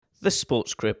The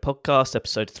Sports Career Podcast,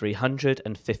 episode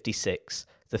 356,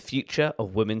 The Future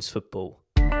of Women's Football.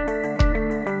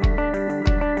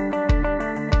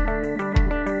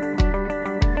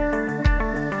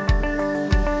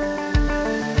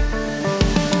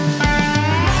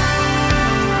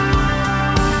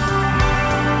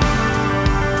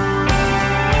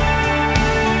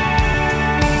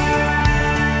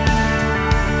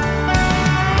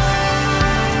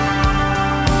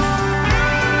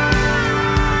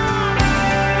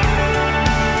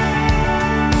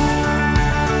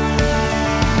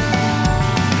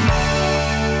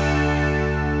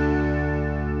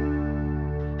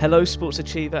 Hello, Sports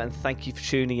Achiever, and thank you for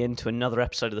tuning in to another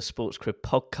episode of the Sports Career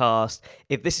Podcast.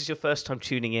 If this is your first time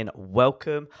tuning in,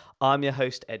 welcome. I'm your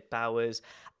host, Ed Bowers.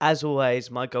 As always,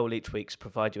 my goal each week is to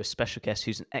provide you a special guest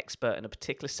who's an expert in a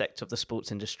particular sector of the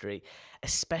sports industry,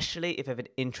 especially if you have an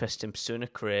interest in pursuing a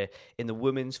career in the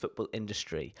women's football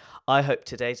industry. I hope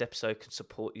today's episode can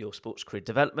support your sports career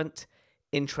development,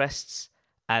 interests,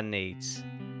 and needs.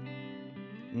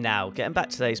 Now, getting back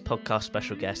to today's podcast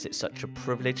special guest, it's such a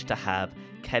privilege to have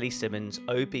Kelly Simmons,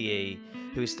 OBE,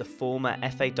 who is the former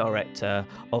FA Director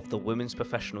of the Women's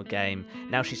Professional Game.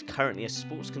 Now she's currently a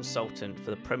sports consultant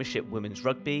for the Premiership Women's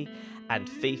Rugby and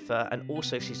FIFA, and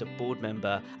also she's a board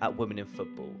member at Women in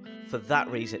Football. For that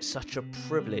reason, it's such a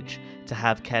privilege to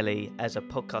have Kelly as a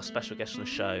podcast special guest on the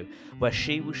show, where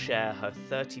she will share her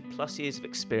 30 plus years of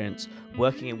experience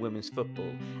working in women's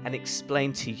football and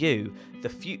explain to you the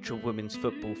future of women's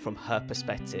football from her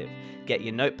perspective. Get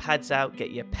your notepads out,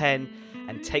 get your pen,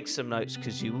 and take some notes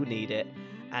because you will need it,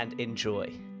 and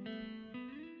enjoy.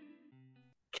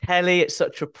 Kelly, it's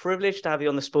such a privilege to have you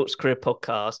on the Sports Career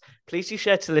Podcast. Please do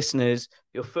share to listeners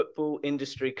your football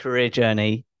industry career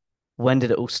journey. When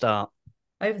did it all start?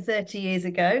 Over 30 years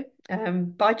ago,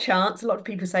 by chance. A lot of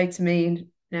people say to me,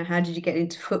 how did you get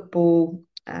into football?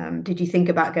 Did you think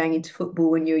about going into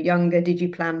football when you were younger? Did you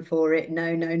plan for it?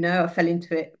 No. I fell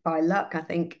into it by luck. I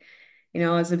think, I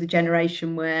was of the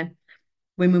generation where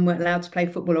women weren't allowed to play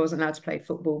football. I wasn't allowed to play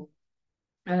football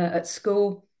at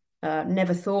school.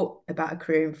 Never thought about a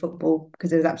career in football because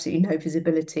there was absolutely no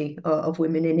visibility of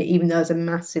women in it, even though I was a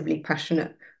massively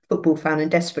passionate football fan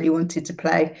and desperately wanted to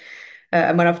play.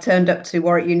 And when I've turned up to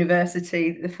Warwick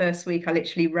University, the first week I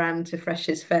literally ran to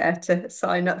Freshers' Fair to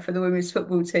sign up for the women's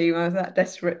football team. I was that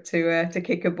desperate to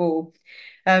kick a ball.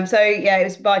 It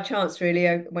was by chance, really.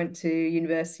 I went to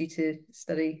university to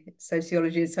study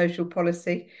sociology and social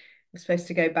policy. I was supposed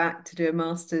to go back to do a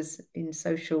master's in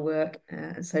social work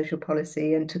and social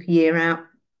policy, and took a year out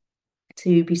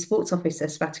to be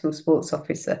sabbatical sports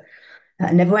officer.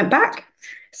 I never went back.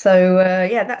 So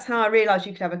that's how I realised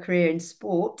you could have a career in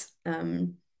sport.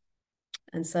 And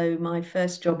so my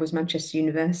first job was Manchester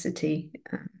University,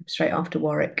 straight after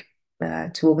Warwick,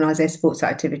 to organise their sports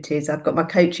activities. I've got my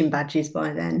coaching badges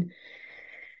by then.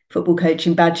 Football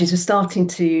coaching badges. Were starting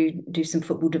to do some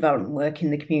football development work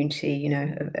in the community,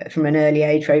 from an early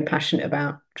age, very passionate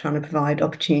about trying to provide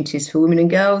opportunities for women and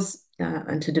girls,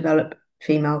 and to develop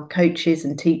female coaches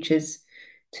and teachers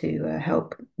to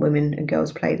help women and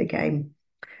girls play the game.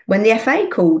 When the FA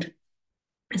called,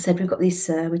 I said, we've got this,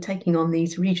 we're taking on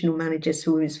these regional managers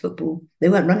for women's football. They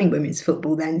weren't running women's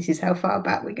football then. This is how far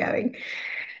back we're going.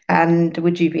 And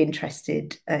would you be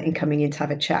interested in coming in to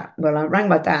have a chat? Well, I rang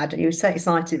my dad and he was so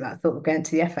excited about the thought of going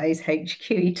to the FA's HQ.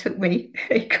 He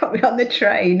got me on the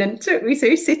train and took me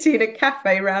to sitting in a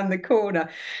cafe around the corner.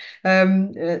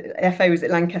 FA was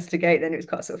at Lancaster Gate then. It was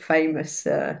quite sort of famous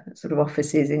sort of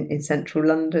offices in central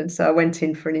London. So I went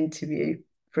in for an interview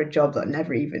for a job that I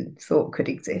never even thought could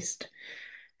exist,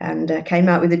 and came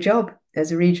out with a job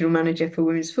as a regional manager for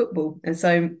women's football. And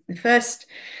so the first,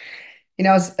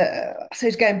 I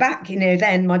was going back,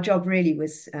 then my job really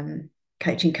was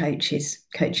coaching coaches,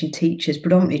 coaching teachers,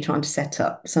 predominantly trying to set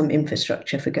up some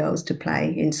infrastructure for girls to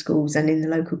play in schools and in the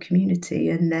local community.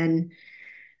 And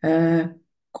then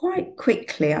quite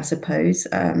quickly, I suppose,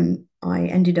 I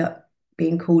ended up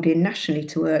being called in nationally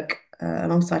to work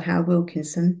alongside Howard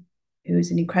Wilkinson, who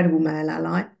was an incredible male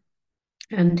ally.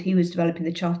 And he was developing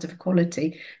the Charter for Quality.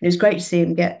 And it was great to see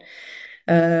him get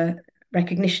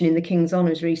recognition in the King's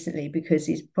Honours recently, because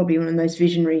he's probably one of the most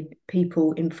visionary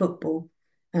people in football.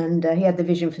 And he had the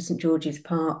vision for St George's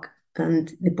Park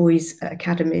and the boys'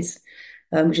 academies,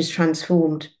 which has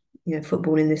transformed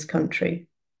football in this country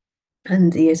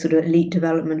and the sort of elite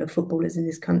development of footballers in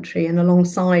this country. And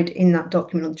alongside, in that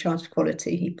document on the Charter for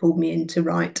Quality, he pulled me in to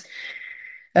write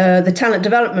the talent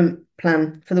development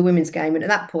plan for the women's game. And at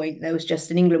that point, there was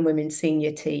just an England women's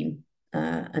senior team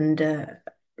and a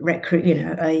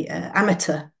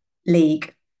amateur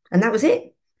league, and that was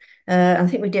it. I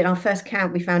think we did our first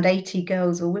count, we found 80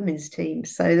 girls or women's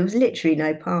teams. So there was literally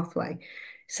no pathway.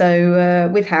 So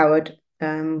with Howard,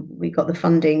 we got the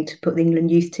funding to put the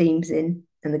England youth teams in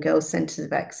and the girls' centres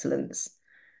of excellence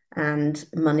and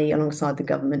money alongside the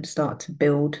government to start to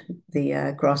build the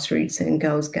grassroots and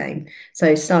girls game.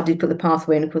 So started to put the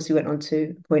pathway, and of course we went on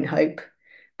to Point Hope,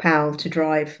 Powell to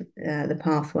drive the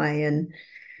pathway and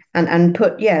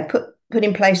put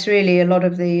in place really a lot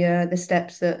of the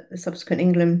steps that the subsequent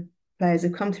England players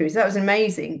have come through. So that was an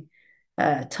amazing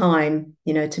time,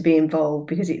 to be involved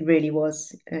because it really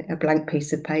was a blank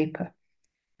piece of paper.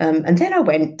 And then I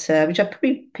went, which I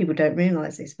probably people don't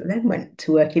realise this, but then went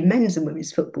to work in men's and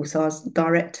women's football. So I was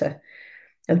director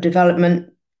of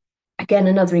development. Again,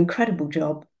 another incredible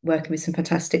job working with some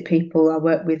fantastic people. I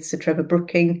worked with Sir Trevor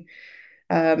Brooking,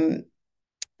 um,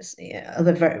 yeah,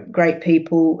 other very great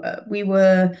people. We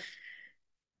were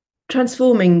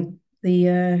transforming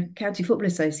the county football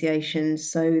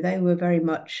associations, so they were very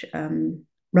much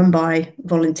run by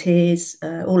volunteers,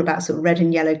 all about sort of red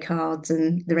and yellow cards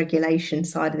and the regulation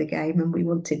side of the game. And we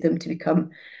wanted them to become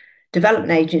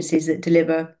development agencies that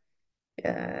deliver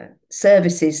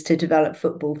services to develop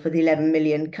football for the 11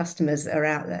 million customers that are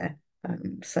out there.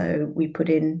 So we put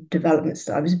in development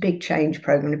stuff. It was a big change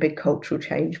program, a big cultural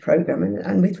change program,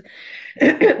 and with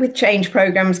with change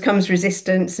programs comes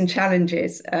resistance and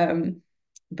challenges.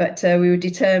 But we were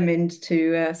determined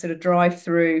to sort of drive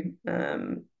through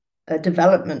a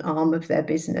development arm of their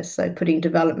business. So putting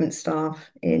development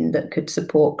staff in that could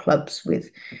support clubs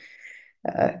with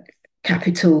uh,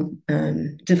 capital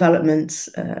developments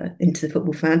into the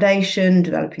Football Foundation,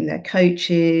 developing their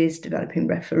coaches, developing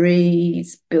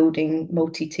referees, building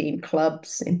multi-team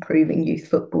clubs, improving youth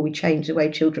football. We changed the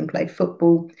way children play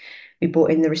football. We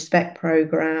brought in the Respect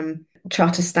programme,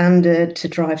 Charter Standard to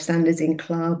drive standards in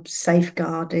clubs,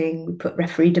 safeguarding. We put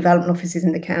referee development offices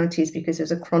in the counties because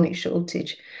there's a chronic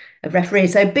shortage of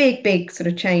referees. So big sort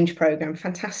of change programme,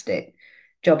 fantastic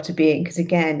job to be in because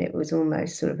again it was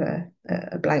almost sort of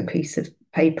a blank piece of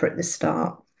paper at the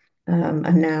start,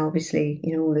 and now obviously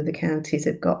all of the counties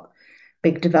have got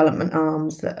big development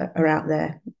arms that are out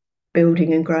there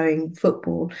building and growing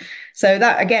football. So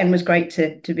that again was great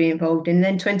to be involved in. And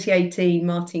then 2018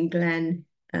 Martin Glenn,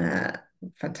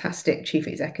 fantastic chief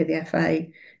exec of the FA,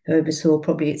 who oversaw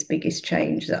probably its biggest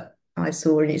change that I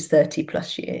saw in its 30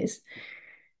 plus years,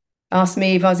 asked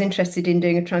me if I was interested in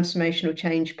doing a transformational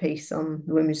change piece on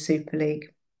the Women's Super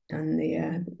League and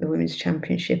the Women's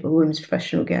Championship or Women's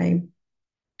Professional Game.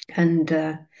 And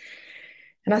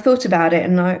I thought about it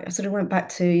and I sort of went back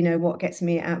to, what gets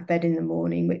me out of bed in the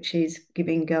morning, which is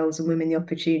giving girls and women the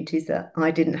opportunities that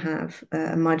I didn't have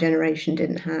and my generation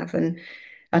didn't have. And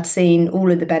I'd seen all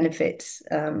of the benefits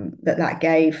that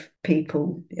gave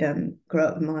people. Grew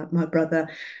up with my brother,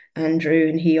 Andrew,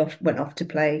 and he went off to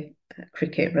play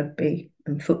cricket, rugby,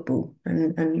 and football.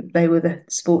 And they were the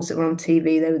sports that were on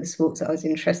TV. They were the sports that I was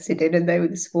interested in, and they were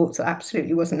the sports that I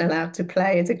absolutely wasn't allowed to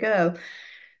play as a girl.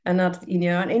 And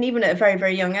and even at a very,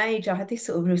 very young age, I had this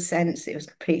sort of real sense it was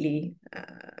completely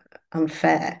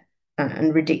unfair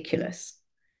and ridiculous.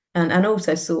 And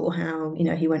also saw how,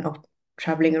 he went off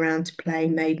traveling around to play,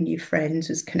 made new friends,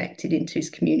 was connected into his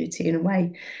community in a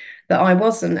way that I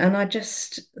wasn't. And I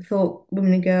just thought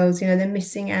women and girls, they're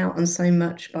missing out on so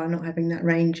much by not having that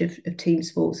range of team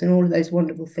sports and all of those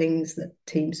wonderful things that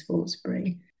team sports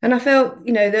bring. And I felt,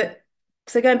 that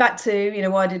so going back to,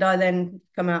 why did I then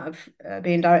come out of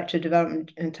being director of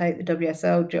development and take the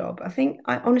WSL job? I think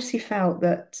I honestly felt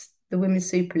that the Women's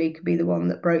Super League could be the one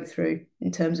that broke through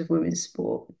in terms of women's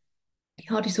sport. You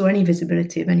hardly saw any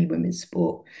visibility of any women's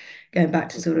sport going back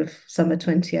to sort of summer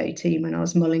 2018 when I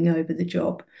was mulling over the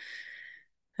job.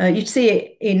 You'd see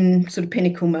it in sort of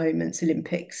pinnacle moments,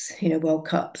 Olympics, World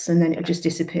Cups, and then it would just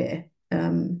disappear.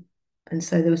 And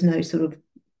so there was no sort of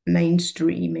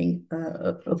mainstreaming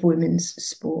of women's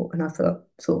sport. And I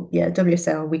thought, yeah,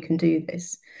 WSL, we can do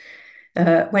this.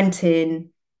 Went in,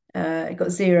 it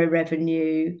got zero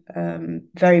revenue,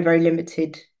 very, very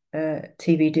limited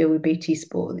TV deal with BT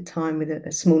Sport at the time with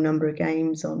a small number of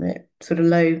games on it, sort of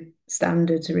low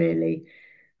standards, really.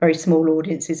 Very small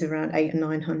audiences, around 800 and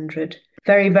 900.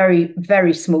 Very, very,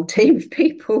 very small team of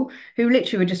people who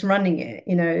literally were just running it,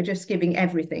 just giving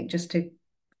everything just to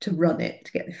run it,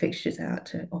 to get the fixtures out,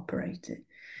 to operate it.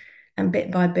 And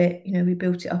bit by bit, we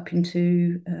built it up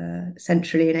into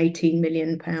essentially an £18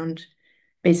 million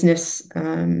business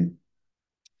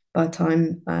by the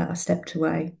time I stepped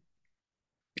away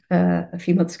a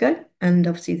few months ago. And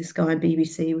obviously the Sky and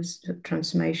BBC was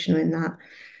transformational in that,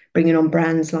 bringing on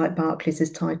brands like Barclays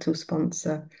as title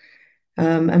sponsor.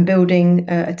 and building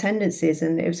attendances.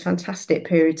 And it was a fantastic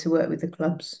period to work with the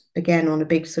clubs again on a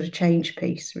big sort of change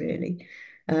piece, really.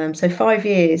 So 5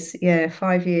 years, yeah,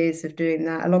 5 years of doing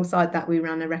that. Alongside that, we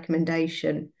ran a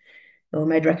recommendation or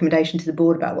made a recommendation to the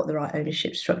board about what the right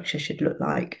ownership structure should look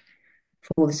like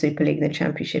for the Super League and the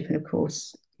Championship. And of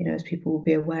course, as people will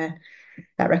be aware,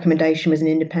 that recommendation was an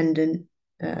independent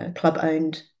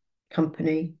club-owned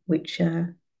company, which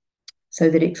so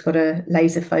that it's got a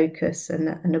laser focus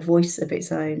and a voice of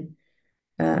its own,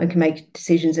 and can make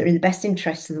decisions that are in the best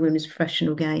interest of the women's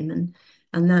professional game.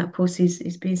 And that, of course,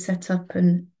 is being set up.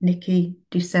 And Nikki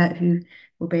Doucette, who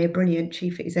will be a brilliant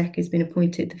chief exec, has been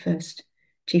appointed the first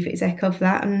chief exec of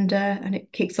that. And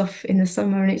it kicks off in the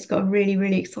summer, and it's got a really,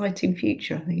 really exciting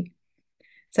future, I think.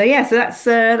 So yeah,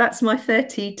 so that's my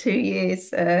 32 years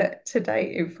to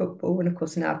date in football. And of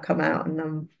course, now I've come out and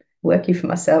I'm working for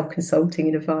myself, consulting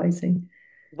and advising.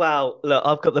 Wow, look,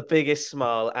 I've got the biggest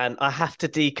smile and I have to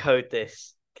decode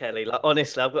this, Kelly. Like,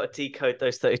 honestly, I've got to decode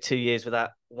those 32 years with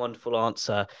that wonderful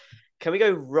answer. Can we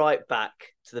go right back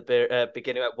to the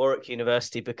beginning at Warwick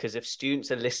University? Because if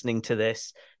students are listening to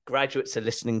this, graduates are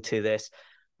listening to this,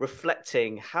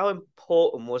 reflecting how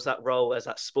important was that role as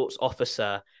that sports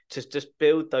officer to just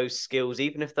build those skills,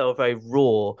 even if they were very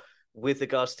raw, with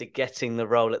regards to getting the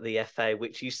role at the FA,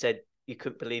 which you said you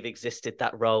couldn't believe existed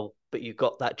that role, but you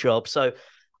got that job. So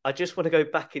I just want to go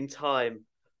back in time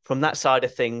from that side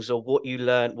of things, or what you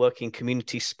learned working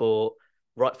community sport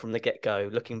right from the get-go,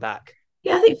 looking back.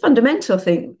 Yeah, I think fundamental. I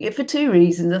think for two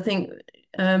reasons. I think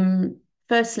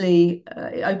firstly,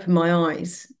 it opened my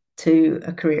eyes to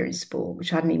a career in sport,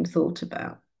 which I hadn't even thought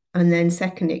about. And then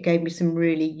secondly, it gave me some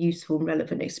really useful and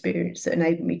relevant experience that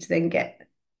enabled me to then get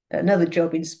another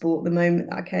job in sport the moment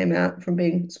that I came out from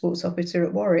being sports officer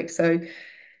at Warwick. So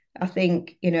I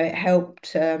think, it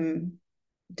helped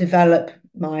develop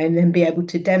my and then be able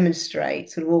to demonstrate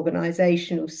sort of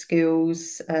organizational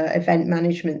skills, event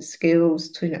management skills,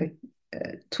 tournament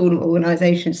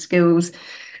organisation skills,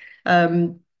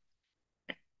 um,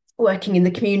 working in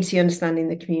the community, understanding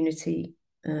the community,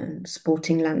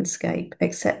 sporting landscape,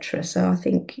 etc. So I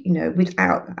think,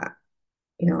 without that,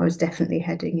 I was definitely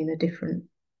heading in a different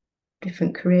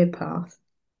career path.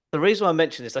 The reason why I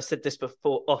mentioned this, I said this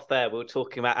before off air. We were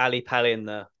talking about Ali Pally and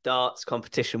the darts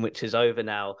competition, which is over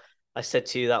now. I said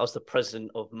to you that I was the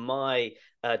president of my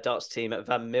darts team at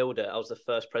Van Milde. I was the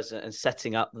first president and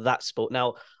setting up that sport.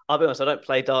 Now, I'll be honest, I don't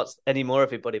play darts anymore,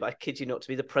 everybody, but I kid you not, to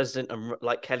be the president. And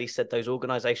like Kelly said, those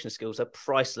organisation skills are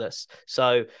priceless.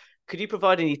 So could you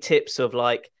provide any tips of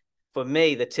for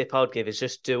me, the tip I'd give is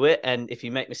just do it. And if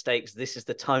you make mistakes, this is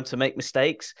the time to make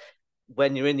mistakes.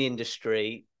 When you're in the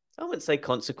industry, I wouldn't say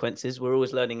consequences. We're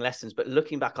always learning lessons, but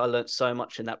looking back, I learned so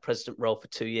much in that president role for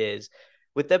 2 years.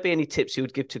 Would there be any tips you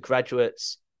would give to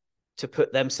graduates to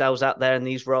put themselves out there in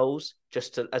these roles,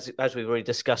 just to, as we've already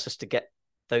discussed, just to get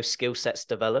those skill sets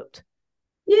developed?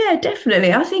 Yeah,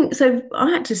 definitely. I think so.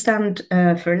 I had to stand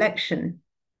for election,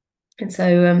 and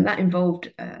so that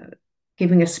involved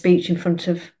giving a speech in front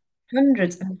of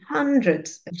hundreds and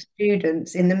hundreds of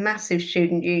students in the massive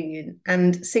student union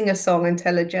and sing a song and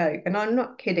tell a joke. And I'm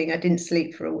not kidding, I didn't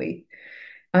sleep for a week.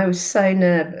 I was so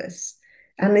nervous.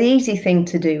 And the easy thing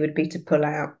to do would be to pull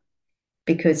out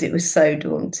because it was so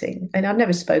daunting. And I'd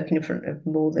never spoken in front of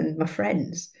more than my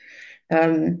friends.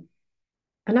 Um,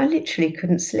 and I literally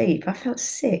couldn't sleep. I felt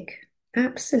sick,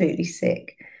 absolutely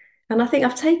sick. And I think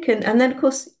I've taken, and then of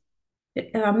course,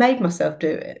 I made myself do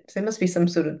it. So there must be some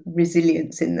sort of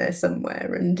resilience in there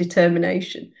somewhere and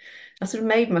determination. I sort of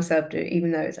made myself do it,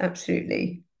 even though it's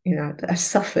absolutely, I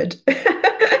suffered.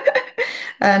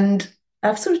 And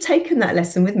I've sort of taken that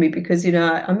lesson with me because,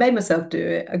 I made myself do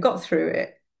it. I got through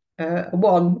it,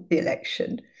 won the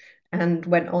election, and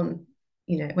went on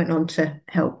to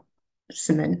help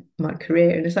cement my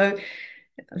career. And so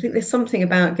I think there's something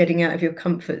about getting out of your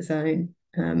comfort zone,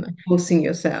 and forcing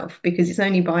yourself, because it's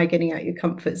only by getting out of your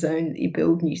comfort zone that you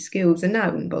build new skills. And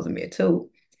that wouldn't bother me at all.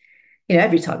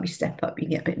 Every time you step up, you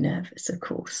get a bit nervous, of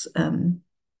course, when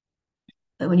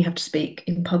you have to speak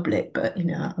in public. But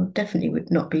I definitely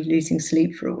would not be losing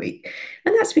sleep for a week,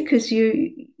 and that's because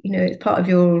it's part of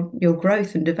your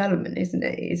growth and development, isn't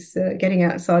it? Is getting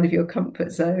outside of your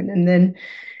comfort zone, and then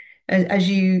as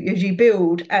you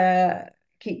build,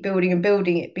 keep building and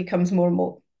building, it becomes more and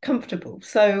more comfortable.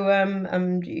 So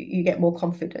you get more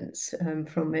confidence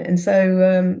from it. And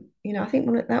so I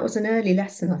think that was an early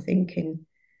lesson, I think, in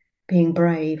being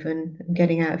brave and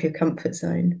getting out of your comfort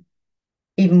zone,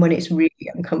 even when it's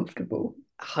really uncomfortable.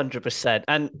 100%.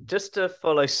 And just to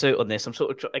follow suit on this, I'm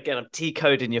sort of, again, I'm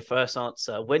decoding your first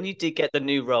answer. When you did get the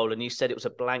new role and you said it was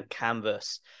a blank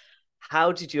canvas,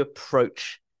 how did you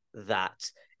approach that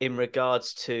in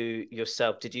regards to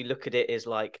yourself? Did you look at it as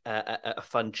like a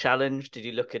fun challenge? Did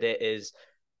you look at it as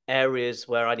areas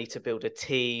where I need to build a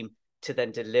team to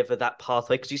then deliver that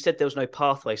pathway? Because you said there was no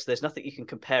pathway, so there's nothing you can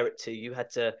compare it to. You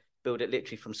had to build it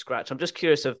literally from scratch. I'm just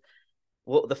curious of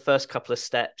what were the first couple of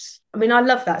steps. I mean, I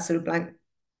love that sort of blank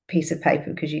piece of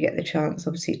paper because you get the chance,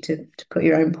 obviously, to put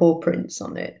your own paw prints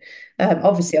on it.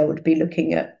 Obviously, I would have been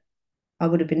looking at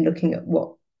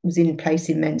what was in place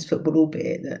in men's football,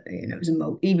 albeit that it was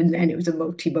even then it was a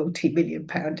multi-million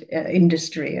pound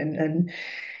industry, and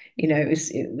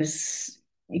it was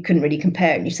you couldn't really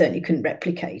compare it, and you certainly couldn't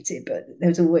replicate it, but there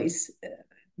was always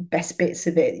best bits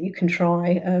of it that you can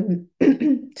try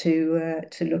to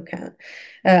look at,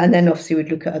 and then obviously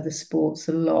we'd look at other sports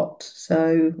a lot.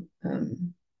 So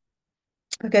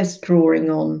I guess drawing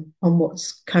on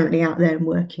what's currently out there and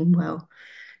working well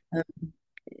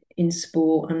in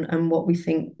sport, and what we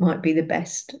think might be the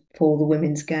best for the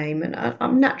women's game. And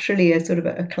I'm naturally a sort of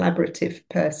a collaborative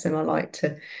person.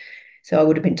 So I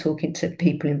would have been talking to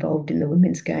people involved in the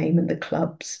women's game and the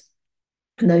clubs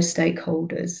and those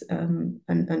stakeholders,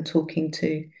 and talking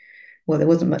to, well, there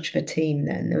wasn't much of a team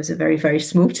then. There was a very, very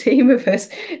small team of us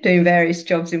doing various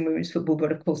jobs in women's football,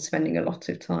 but of course spending a lot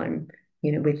of time,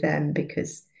 with them,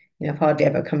 because, I've hardly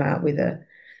ever come out with a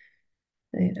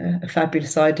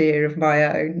fabulous idea of my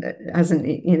own that hasn't,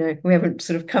 we haven't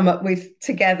sort of come up with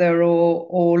together,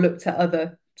 or looked at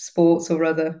other sports or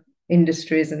other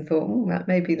industries and thought,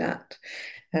 maybe that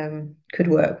could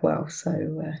work well.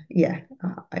 So yeah,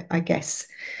 I guess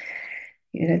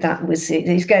that was it.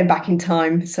 It's going back in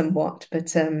time somewhat,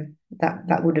 but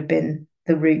that would have been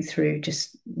the route through,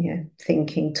 just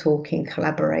thinking, talking,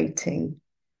 collaborating,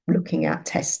 looking at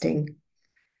testing,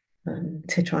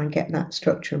 to try and get that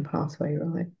structure and pathway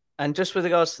right. And just with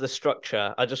regards to the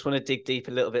structure, I just want to dig deep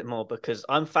a little bit more because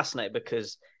I'm fascinated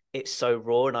because it's so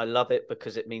raw and I love it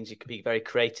because it means you can be very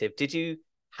creative. Did you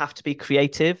have to be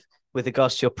creative with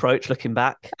regards to your approach looking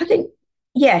back? I think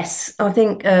yes. I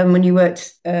think when you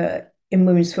worked in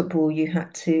women's football, you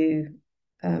had to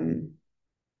um,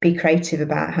 be creative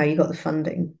about how you got the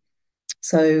funding.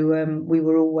 So we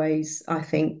were always, I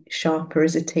think, sharper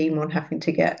as a team on having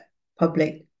to get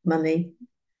public money.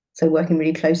 So working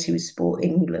really closely with Sport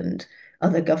England,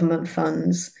 other government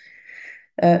funds,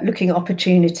 looking at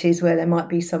opportunities where there might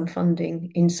be some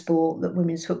funding in sport that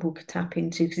women's football could tap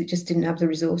into, because it just didn't have the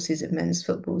resources of men's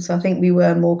football. So I think we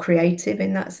were more creative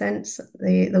in that sense,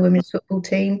 the women's football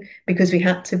team, because we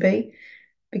had to be,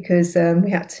 because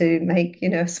we had to make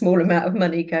a small amount of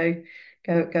money go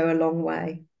a long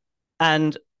way.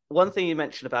 And one thing you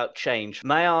mentioned about change,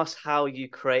 may I ask how you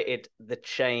created the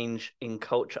change in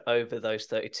culture over those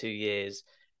 32 years,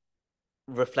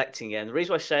 reflecting it? And the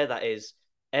reason why I share that is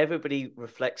everybody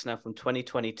reflects now from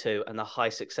 2022 and the high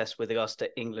success with regards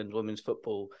to England women's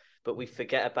football, but we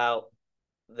forget about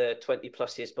the 20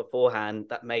 plus years beforehand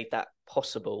that made that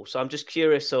possible. So I'm just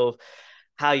curious of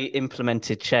how you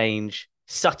implemented change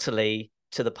subtly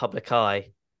to the public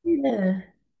eye. Yeah.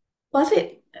 Well, I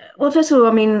think, well, first of all,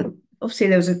 I mean, obviously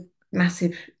there was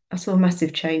I saw a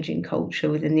massive change in culture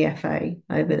within the FA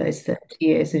over those 30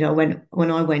 years.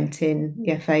 When I went in,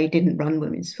 the FA didn't run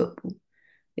women's football.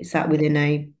 It sat within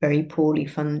a very poorly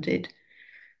funded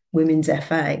women's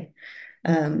FA,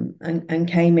 and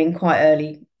came in quite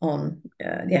early on.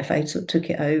 The FA sort of took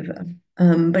it over,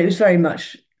 but it was very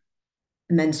much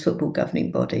a men's football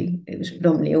governing body. It was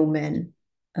predominantly all men.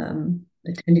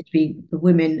 There tended to be the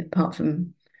women, apart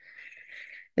from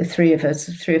the three or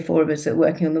four of us that were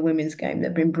working on the women's game, that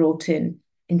had been brought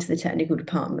into the technical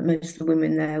department. Most of the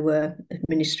women there were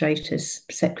administrators,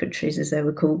 secretaries, as they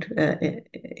were called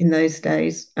in those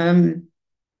days. In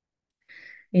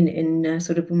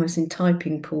sort of almost in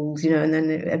typing pools, and then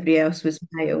everybody else was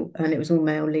male, and it was all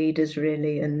male leaders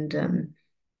really, and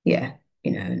yeah,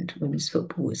 and women's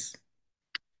football was,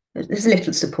 there's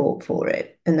little support for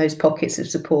it, and those pockets of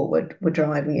support were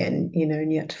driving it, and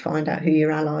and you had to find out who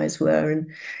your allies were,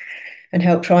 and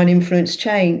help try and influence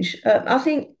change. I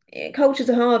think culture's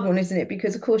a hard one, isn't it?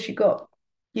 Because of course you've got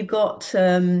it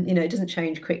doesn't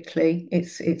change quickly.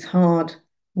 It's hard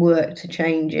work to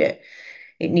change it.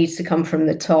 It needs to come from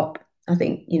the top. I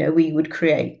think we would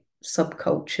create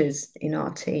subcultures in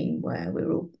our team where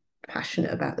we're all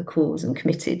passionate about the cause and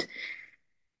committed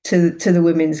to the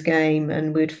women's game,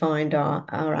 and we'd find our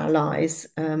allies,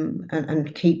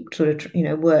 and keep sort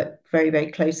of work very,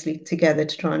 very closely together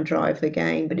to try and drive the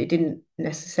game. But it didn't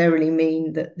necessarily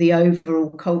mean that the overall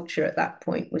culture at that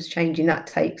point was changing. That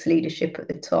takes leadership at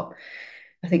the top.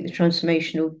 I think the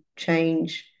transformational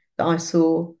change that I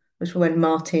saw was when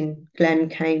Martin Glenn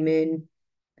came in,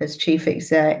 as chief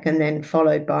exec, and then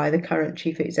followed by the current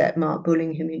chief exec, Mark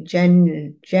Bullingham, who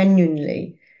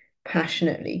genuinely,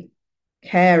 passionately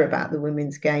care about the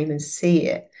women's game and see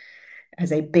it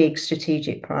as a big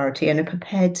strategic priority and are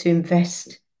prepared to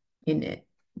invest in it.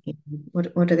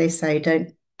 What do they say?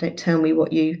 Don't tell me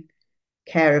what you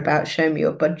care about, show me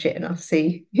your budget and I'll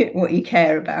see what you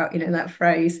care about. That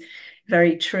phrase,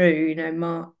 very true.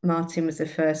 Martin was the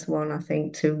first one, I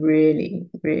think, to really,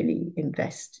 really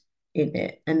invest in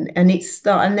it. And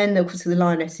then of course the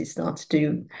Lionesses started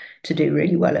to do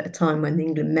really well at a time when the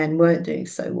England men weren't doing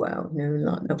so well.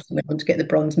 Like obviously went on to get the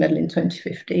bronze medal in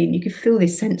 2015. You could feel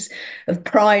this sense of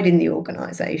pride in the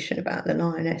organisation about the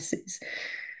Lionesses.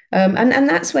 And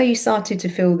that's where you started to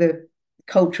feel the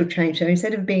cultural change. So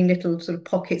instead of being little sort of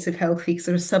pockets of healthy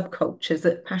sort of subcultures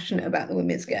that are passionate about the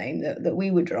women's game that we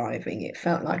were driving, it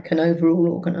felt like an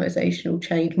overall organisational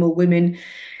change. More women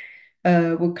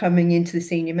were coming into the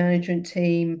senior management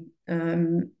team.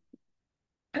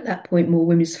 At that point, more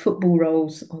women's football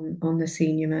roles on the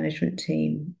senior management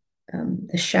team.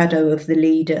 The shadow of the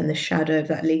leader and the shadow of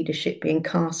that leadership being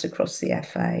cast across the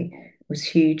FA was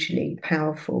hugely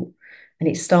powerful. And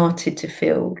it started to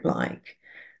feel like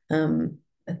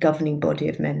a governing body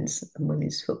of men's and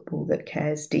women's football that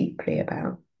cares deeply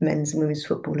about men's and women's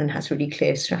football and has really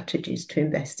clear strategies to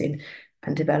invest in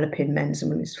and develop in men's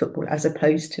and women's football, as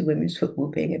opposed to women's football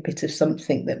being a bit of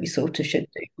something that we sort of should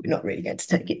do. We're not really going to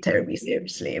take it terribly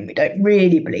seriously, and we don't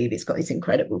really believe it's got this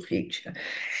incredible future,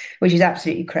 which is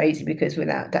absolutely crazy because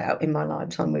without doubt, in my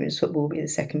lifetime, women's football will be the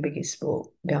second biggest sport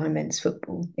behind men's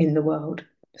football in the world.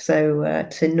 So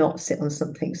to not sit on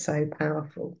something so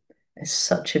powerful as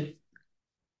such an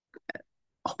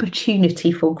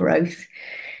opportunity for growth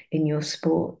in your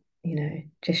sport,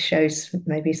 just shows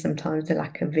maybe sometimes the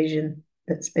lack of vision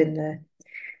that's been there.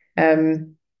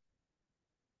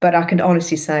 But I can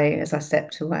honestly say, as I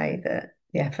stepped away, that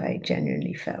the FA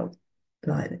genuinely felt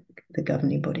like the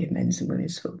governing body of men's and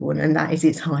women's football, and that is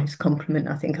its highest compliment.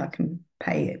 I think I can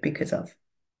pay it because I've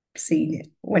seen it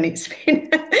when it's been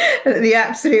at the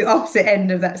absolute opposite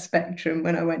end of that spectrum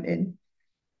when I went in.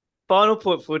 Final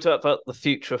point before we talk about the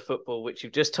future of football, which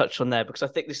you've just touched on there, because I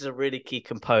think this is a really key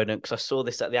component, because I saw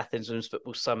this at the Athens Women's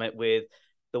Football Summit with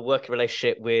the working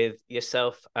relationship with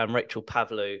yourself and Rachel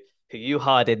Pavlou, who you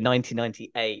hired in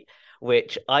 1998,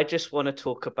 which I just want to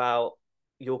talk about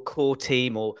your core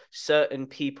team or certain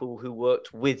people who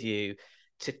worked with you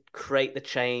to create the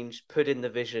change, put in the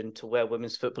vision to where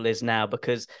women's football is now,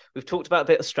 because we've talked about a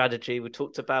bit of strategy, we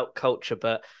talked about culture,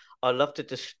 but I'd love to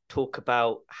just talk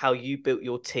about how you built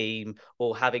your team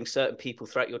or having certain people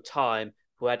throughout your time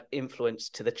who had influence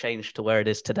to the change to where it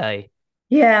is today.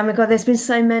 Yeah, oh my God, there's been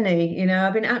so many.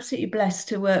 I've been absolutely blessed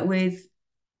to work with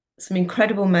some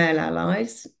incredible male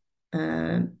allies.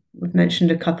 We've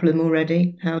mentioned a couple of them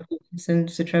already, Howard Wilkinson,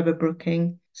 Sir Trevor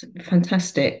Brooking, some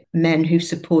fantastic men who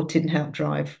supported and helped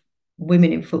drive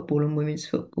women in football and women's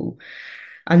football.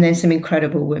 And then some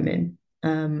incredible women.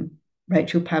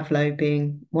 Rachel Pavlou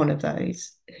being one of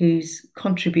those, whose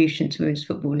contribution to women's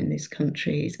football in this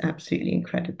country is absolutely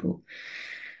incredible.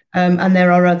 And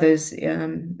there are others,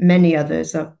 many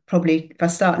others. If I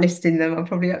start listing them, I'll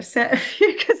probably upset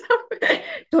you because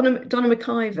Donna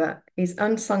McIver is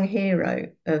unsung hero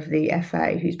of the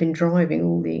FA, who's been driving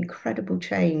all the incredible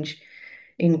change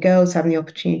in girls having the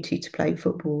opportunity to play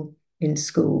football in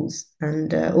schools,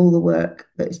 and all the work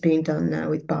that is being done now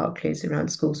with Barclays around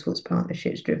school sports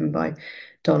partnerships driven by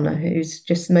Donna, who's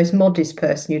just the most modest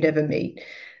person you'd ever meet.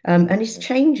 And it's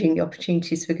changing the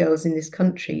opportunities for girls in this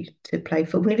country to play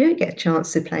football. If you don't get a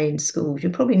chance to play in schools,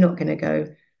 you're probably not going to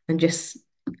go and just,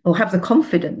 or have the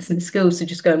confidence and the skills to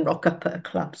just go and rock up at a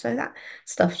club. So that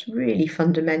stuff's really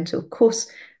fundamental. Of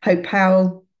course, Hope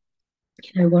Powell,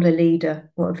 what a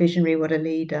leader, what a visionary, what a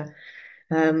leader.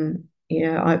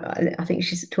 I think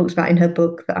she talks about in her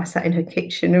book that I sat in her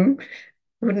kitchen and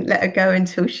wouldn't let her go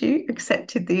until she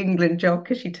accepted the England job,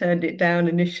 because she turned it down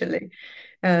initially,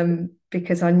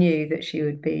 because I knew that she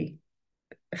would be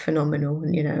phenomenal,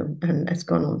 and has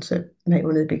gone on to make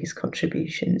one of the biggest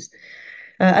contributions.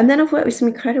 And then I've worked with some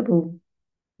incredible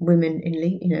women in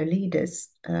leaders.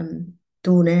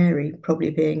 Dawn Airy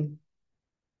probably being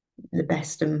the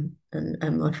best and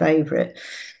my favourite.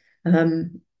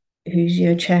 Who's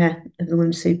chair of the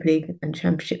Women's Super League and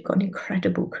Championship, got an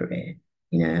incredible career,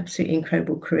 absolutely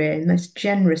incredible career, and most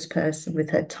generous person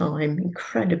with her time,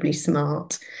 incredibly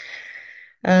smart.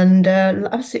 And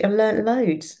absolutely, I learned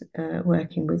loads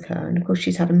working with her. And of course,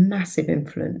 she's had a massive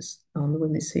influence on the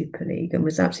Women's Super League and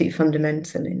was absolutely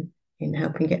fundamental in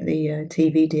helping get the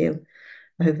TV deal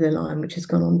over the line, which has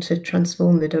gone on to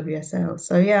transform the WSL.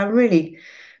 So yeah, I'm really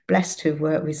blessed to have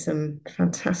worked with some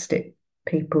fantastic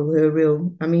people who are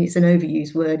real. I mean, it's an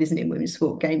overused word, isn't it? Women's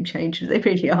sport game changers. They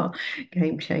really are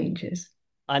game changers.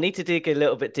 I need to dig a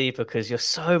little bit deeper because you're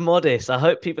so modest. I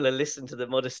hope people are listening to the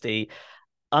modesty.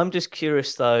 I'm just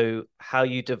curious though, how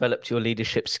you developed your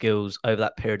leadership skills over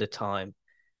that period of time,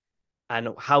 and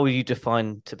how will you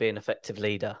define to be an effective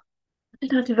leader?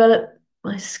 Did I develop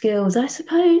my skills? I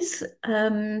suppose.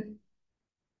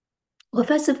 Well,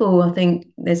 first of all, I think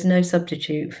there's no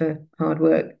substitute for hard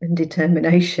work and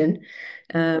determination.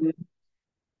 Um,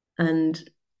 and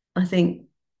I think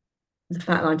the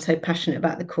fact that I'm so passionate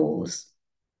about the cause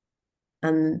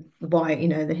and why,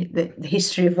 the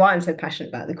history of why I'm so passionate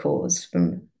about the cause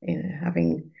from,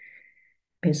 having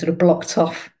been sort of blocked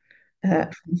off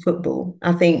from football,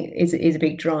 I think is a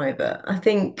big driver. I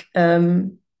think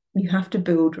you have to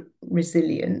build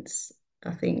resilience.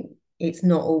 I think it's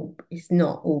not all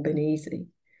been easy.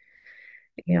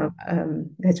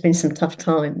 There's been some tough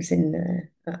times in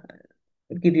there.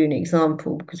 I'll give you an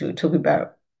example because we were talking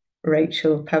about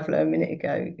Rachel Pavlo a minute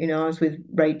ago. I was with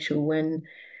Rachel when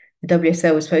the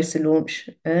WSL was supposed to launch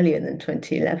earlier than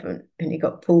 2011, and it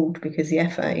got pulled because the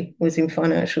FA was in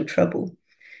financial trouble.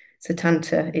 So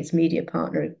Tanta, its media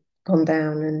partner, had gone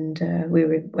down, and we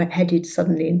were headed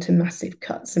suddenly into massive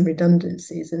cuts and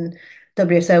redundancies. And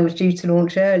WSL was due to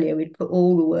launch earlier. We'd put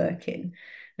all the work in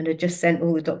and had just sent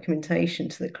all the documentation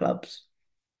to the clubs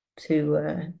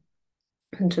to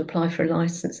and to apply for a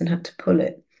license and had to pull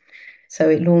it. So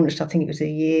it launched, I think it was a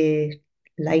year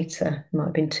later, it might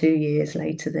have been 2 years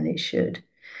later than it should.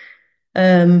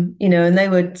 And they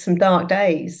were some dark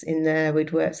days in there.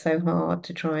 We'd worked so hard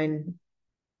to try and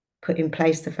put in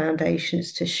place the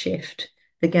foundations to shift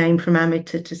the game from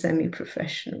amateur to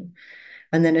semi-professional.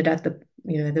 And then it had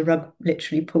the rug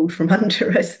literally pulled from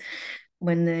under us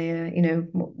when they,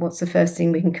 what's the first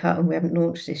thing we can cut, and we haven't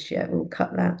launched this yet, we'll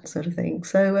cut that sort of thing.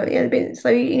 So so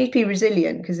you need to be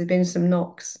resilient because there've been some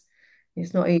knocks.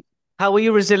 It's not easy. How were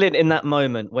you resilient in that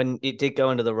moment when it did go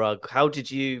under the rug? How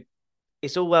did you?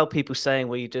 It's all well people saying,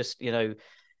 well, you just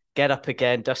get up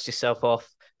again, dust yourself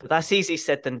off, but that's easy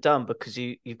said than done because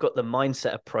you've got the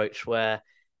mindset approach where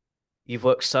you've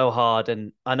worked so hard,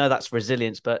 and I know that's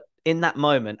resilience, but in that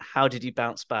moment, how did you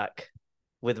bounce back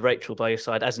with Rachel by your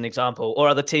side as an example, or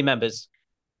other team members?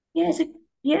 Yeah,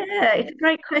 it's a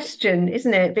great question,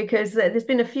 isn't it? Because there's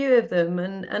been a few of them,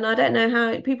 and I don't know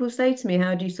how people say to me,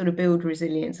 how do you sort of build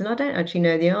resilience? And I don't actually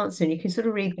know the answer. And you can sort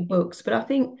of read the books, but I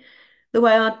think the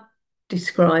way I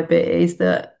describe it is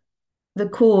that the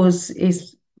cause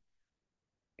is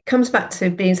comes back to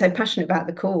being so passionate about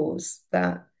the cause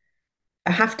that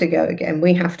I have to go again.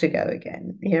 We have to go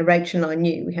again. Rachel and I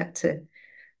knew we had to,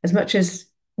 as much as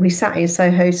we sat in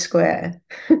Soho Square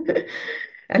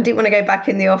and didn't want to go back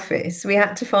in the office, we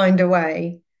had to find a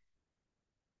way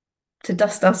to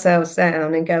dust ourselves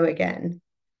down and go again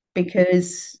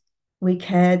because we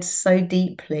cared so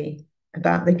deeply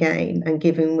about the game and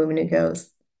giving women and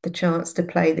girls the chance to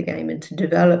play the game and to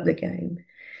develop the game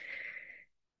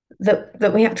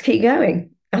that we have to keep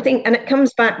going. I think, and it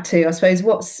comes back to, I suppose,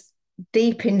 what's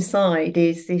deep inside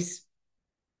is this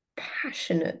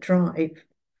passionate drive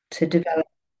to develop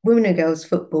women and girls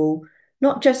football,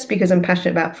 not just because I'm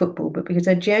passionate about football, but because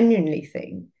I genuinely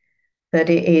think that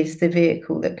it is the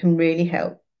vehicle that can really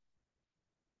help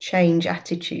change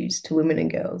attitudes to women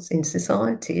and girls in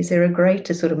society. Is there a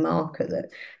greater sort of marker that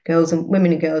girls and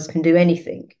women and girls can do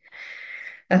anything?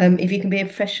 If you can be a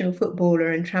professional footballer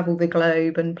and travel the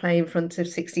globe and play in front of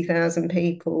 60,000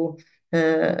 people,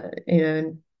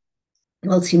 and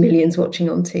multi-millions watching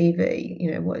on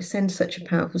TV, what it sends such a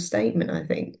powerful statement, I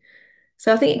think.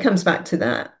 So I think it comes back to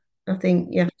that. I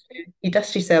think you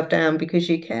dust yourself down because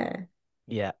you care.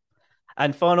 Yeah.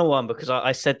 And final one, because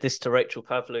I said this to Rachel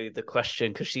Pavlou, the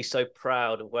question, because she's so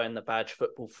proud of wearing the badge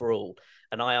football for all.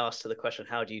 And I asked her the question,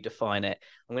 how do you define it?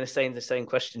 I'm going to say the same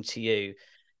question to you.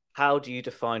 How do you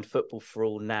define football for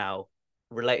all now,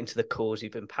 relating to the cause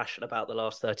you've been passionate about the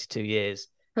last 32 years?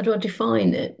 How do I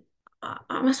define it?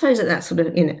 I suppose at that sort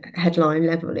of headline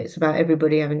level, it's about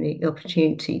everybody having the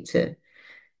opportunity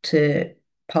to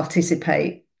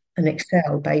participate and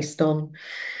excel based on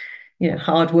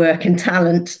hard work and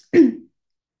talent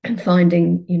and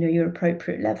finding your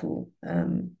appropriate level.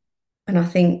 And I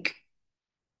think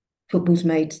football's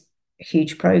made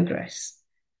huge progress,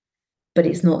 but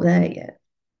it's not there yet.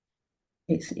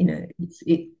 It's it's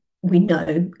it. We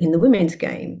know in the women's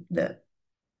game that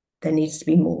there needs to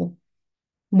be more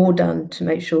done to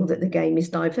make sure that the game is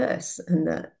diverse and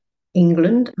that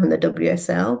England and the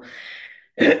WSL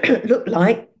look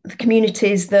like the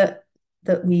communities that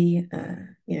we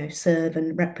serve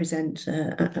and represent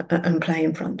and play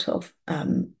in front of.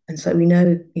 And so we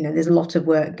know, there's a lot of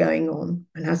work going on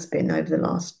and has been over the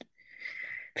last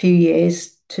few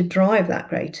years to drive that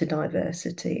greater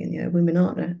diversity. And women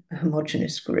aren't a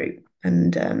homogenous group,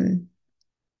 and that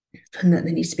there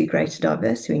needs to be greater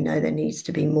diversity. We know there needs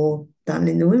to be more done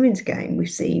in the women's game. We've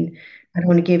seen. I don't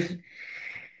want to give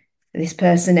this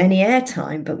person any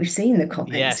airtime, but we've seen the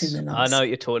comments in Yes, the I know last what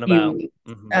you're talking few about. weeks,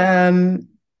 Hmm.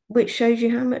 which shows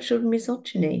you how much sort of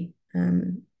misogyny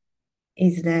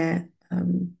is there.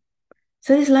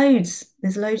 So there's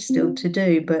loads still to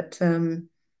do, but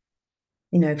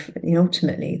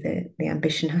ultimately the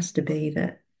ambition has to be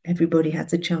that everybody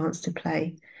has a chance to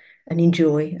play and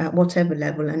enjoy at whatever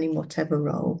level and in whatever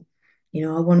role.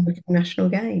 I want a national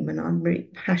game, and I really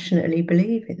passionately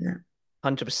believe in that.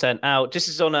 100% out. Just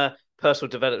as on a personal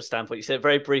development standpoint, you said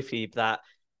very briefly that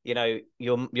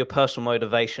your personal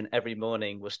motivation every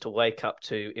morning was to wake up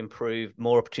to improve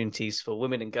more opportunities for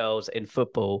women and girls in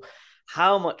football.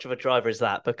 How much of a driver is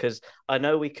that? Because I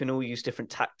know we can all use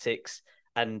different tactics,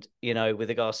 and with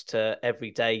regards to every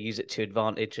day, use it to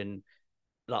advantage. And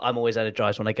like, I'm always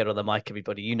energized when I get on the mic.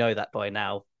 Everybody, you know that by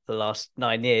now. The last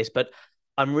 9 years, but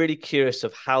I'm really curious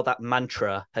of how that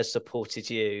mantra has supported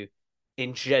you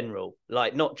in general,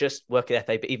 like not just working at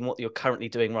FA, but even what you're currently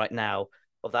doing right now,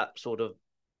 of that sort of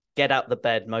get out the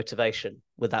bed motivation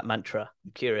with that mantra.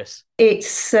 I'm curious.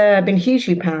 It's been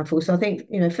hugely powerful. So I think,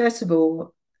 first of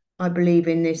all, I believe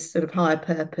in this sort of higher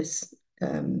purpose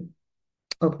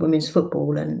of women's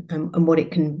football and what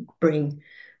it can bring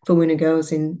for women and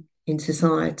girls in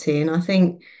society. And I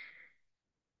think,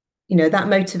 that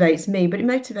motivates me, but it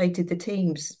motivated the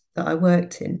teams that I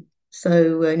worked in.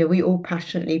 So, we all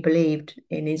passionately believed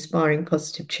in inspiring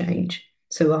positive change.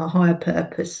 So our higher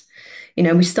purpose,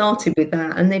 we started with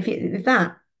that. And if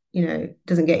that,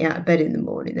 doesn't get you out of bed in the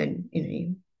morning, then,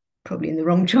 you're probably in the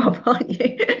wrong job, aren't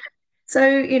you? So,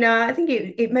 I think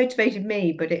it motivated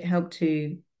me, but it helped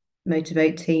to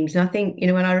motivate teams. And I think,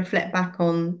 when I reflect back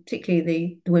on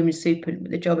particularly the Women's Super,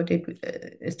 the job I did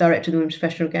as director of the Women's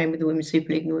Professional Game with the Women's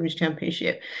Super League and the Women's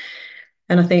Championship,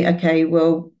 and I think, okay,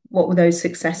 well, what were those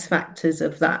success factors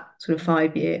of that sort of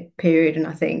 5 year period? And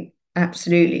I think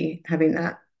absolutely having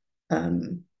that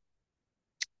um,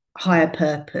 higher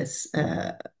purpose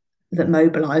that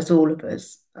mobilized all of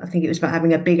us. I think it was about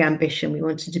having a big ambition. We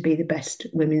wanted to be the best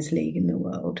women's league in the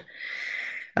world.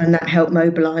 And that helped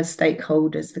mobilize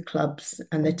stakeholders, the clubs,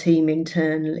 and the team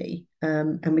internally.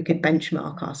 And we could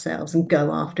benchmark ourselves and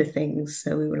go after things.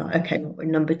 So we were like, okay, well, we're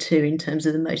number two in terms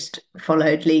of the most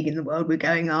followed league in the world. We're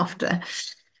going after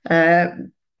X,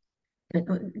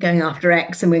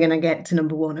 and we're going to get to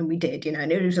number one, and we did,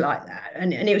 and it was like that,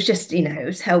 and it was just, it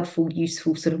was helpful,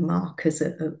 useful sort of markers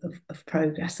of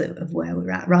progress of where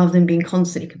we're at, rather than being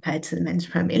constantly compared to the men's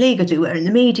Premier League as we were in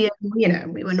the media.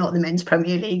 We were not the men's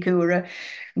Premier League, who were a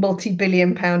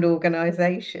multi-billion-pound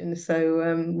organisation.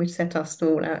 So we set our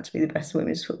stall out to be the best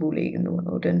women's football league in the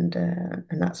world, and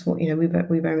that's what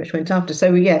we very much went after. So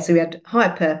so we had high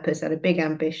purpose, had a big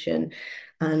ambition,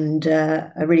 and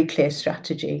a really clear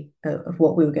strategy of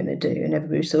what we were going to do, and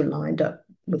everybody sort of lined up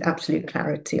with absolute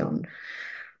clarity on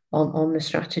the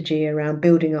strategy around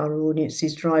building our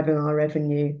audiences, driving our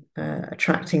revenue,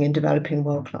 attracting and developing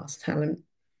world-class talent.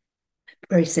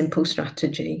 Very simple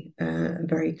strategy,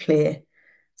 very clear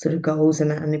sort of goals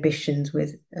and ambitions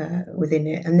within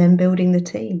it, and then building the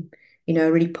team.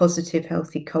 A really positive,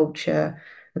 healthy culture,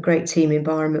 a great team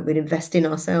environment. We'd invest in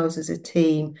ourselves as a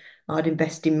team. I'd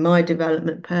invest in my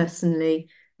development personally,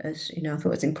 as I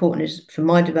thought it's important as for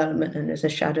my development and as a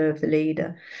shadow of the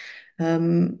leader.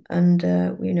 And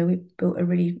we built a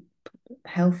really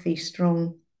healthy,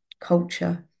 strong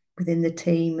culture within the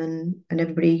team, and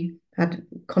everybody had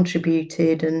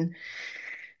contributed, and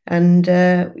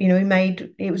we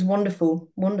made it was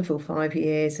wonderful, wonderful 5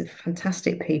 years of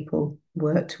fantastic people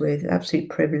worked with, absolute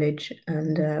privilege,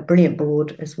 and brilliant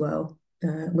board as well,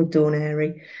 with Dawn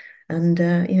Airy, and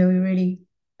we really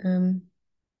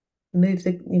moved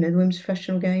the women's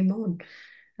professional game on,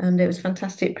 and it was a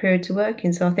fantastic period to work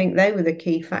in. So I think they were the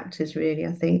key factors, really.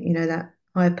 I think that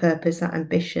higher purpose, that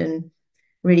ambition,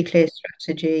 really clear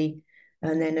strategy,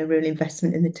 and then a real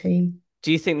investment in the team.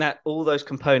 Do you think that all those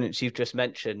components you've just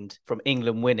mentioned from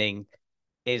England winning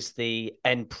is the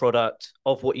end product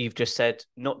of what you've just said,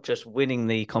 not just winning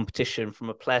the competition from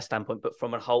a player standpoint, but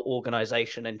from a whole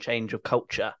organization and change of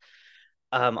culture?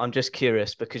 I'm just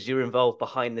curious because you're involved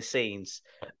behind the scenes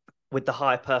with the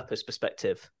higher purpose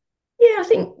perspective. Yeah, I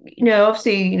think,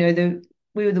 obviously,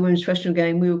 we were the women's professional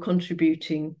game. We were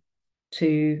contributing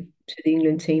to the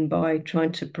England team by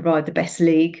trying to provide the best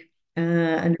league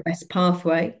and the best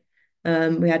pathway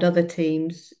We had other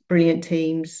teams, brilliant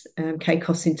teams. Kay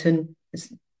Cossington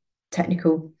was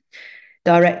technical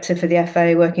director for the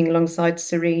FA, working alongside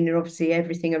Serena. Obviously,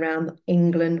 everything around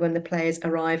England when the players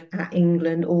arrive at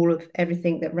England, all of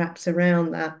everything that wraps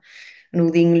around that, and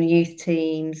all the England youth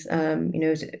teams.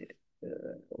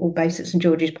 All based at St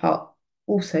George's Park.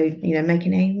 Also,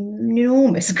 making an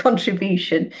enormous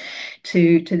contribution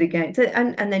to the game. So,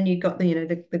 and then you've got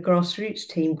the grassroots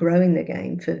team growing the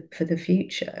game for the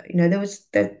future. There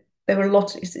were a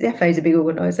lot. The FA is a big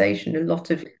organisation, a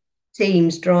lot of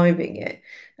teams driving it,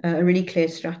 a really clear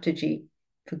strategy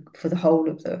for the whole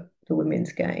of the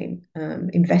women's game,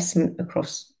 investment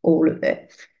across all of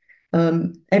it,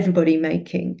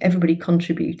 everybody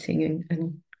contributing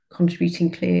and contributing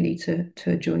clearly to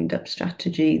a joined up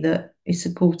strategy that is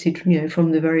supported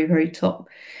from the very, very top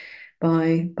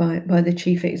by the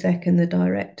chief exec and the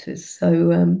directors.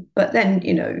 So, but then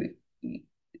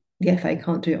the FA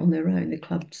can't do it on their own. The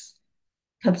clubs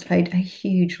played a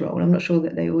huge role. I'm not sure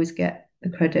that they always get the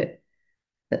credit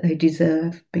that they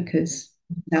deserve, because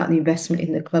without the investment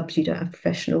in the clubs, you don't have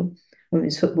professional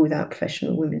women's football. Without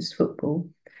professional women's football,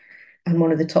 and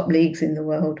one of the top leagues in the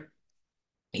world,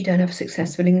 you don't have a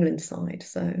successful England side.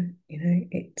 So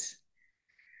it's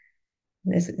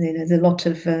there's a lot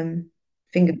of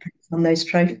fingerprints on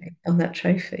that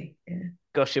trophy. Yeah.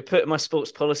 Gosh, you're putting my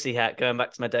sports policy hat going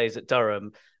back to my days at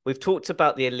Durham. We've talked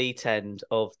about the elite end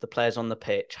of the players on the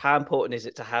pitch. How important is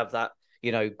it to have that,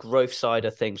 growth side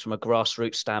of things from a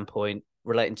grassroots standpoint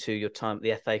relating to your time at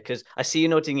the FA? Because I see you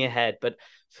nodding your head, but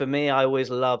for me, I always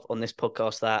love on this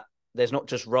podcast that there's not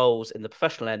just roles in the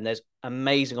professional end, there's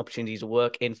amazing opportunities to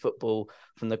work in football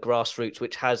from the grassroots,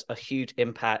 which has a huge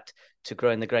impact to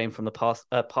growing the game from the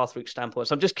path route standpoint.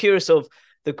 So I'm just curious of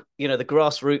the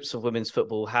grassroots of women's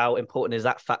football. How important is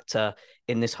that factor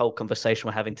in this whole conversation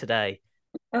we're having today?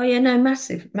 Oh yeah, no,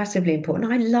 massively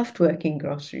important. I loved working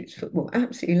grassroots football.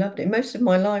 Absolutely loved it. Most of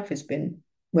my life has been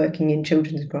working in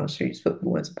children's grassroots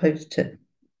football as opposed to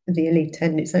the elite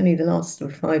end. It's only the last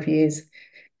sort of 5 years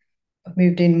I've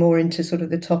moved in more into sort of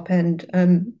the top end.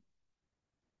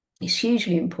 It's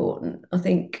hugely important. I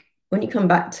think when you come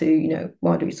back to,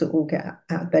 why do we sort of all get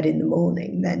out of bed in the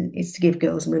morning, then it's to give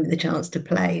girls and women the chance to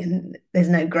play. And there's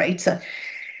no greater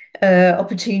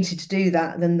opportunity to do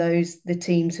that than the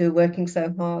teams who are working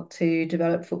so hard to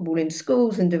develop football in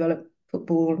schools and develop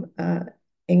football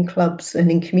in clubs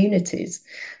and in communities.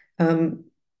 Um,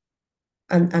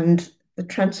 and the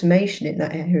transformation in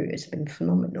that area has been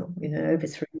phenomenal. Over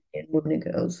 3 million women and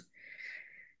girls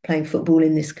playing football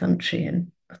in this country.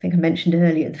 And I think I mentioned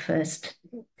earlier the first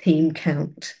team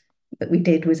count that we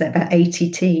did was about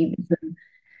 80 teams. And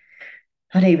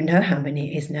I don't even know how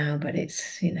many it is now, but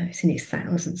it's in its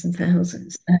thousands and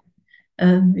thousands.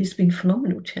 It's been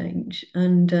phenomenal change,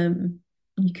 and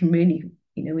you can really,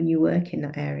 when you work in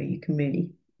that area, you can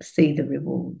really see the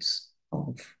rewards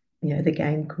of the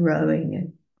game growing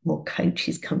and more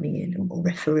coaches coming in and more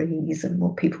referees and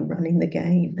more people running the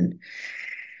game and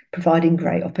providing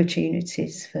great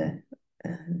opportunities for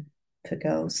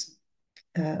girls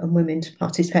and women to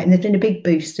participate. And there's been a big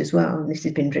boost as well, and this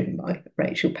has been driven by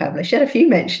Rachel Pavler. She had a few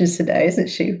mentions today, hasn't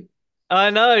she?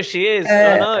 I know she is.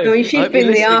 I I know. mean, I she's hope you're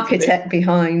been the listening to this. architect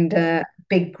behind a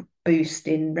big boost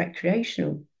in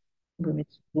recreational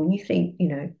women's. When you think,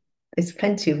 there's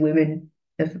plenty of women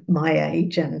of my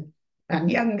age and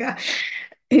younger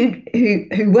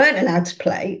who weren't allowed to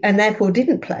play and therefore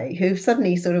didn't play, who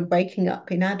suddenly sort of waking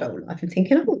up in adult life and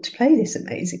thinking, I want to play this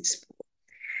amazing sport.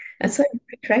 And so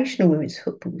recreational women's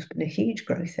football has been a huge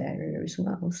growth area as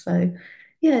well. So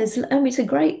yeah, it's a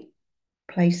great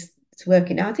place to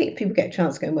work in. I think if people get a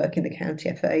chance to go and work in the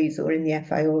county FAs or in the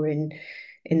FA or in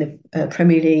the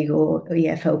Premier League or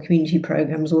EFL community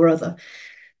programs or other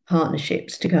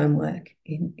partnerships to go and work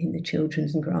in the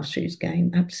children's and grassroots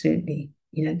game, absolutely,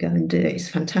 go and do it. It's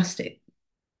a fantastic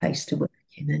place to work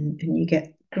in, and you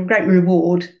get a great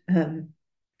reward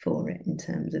for it in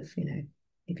terms of,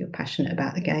 if you're passionate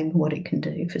about the game and what it can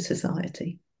do for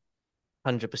society.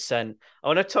 100%. I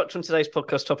want to touch on today's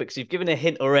podcast topic because you've given a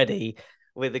hint already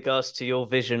with regards to your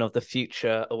vision of the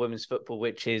future of women's football,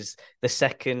 which is the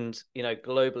second,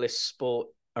 globalist sport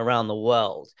around the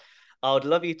world. I would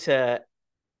love you to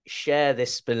share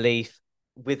this belief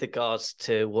with regards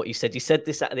to what you said. You said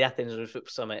this at the Athens Women's Football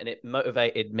Summit, and it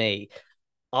motivated me.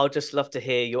 I'd just love to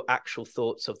hear your actual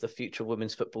thoughts of the future of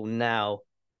women's football now,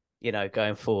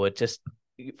 going forward, just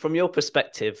from your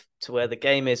perspective to where the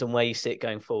game is and where you see it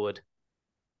going forward.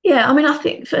 Yeah, I mean, I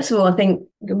think, first of all, I think,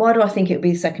 why do I think it would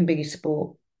be the second biggest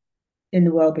sport in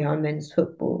the world behind men's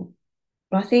football?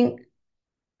 But I think,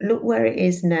 look where it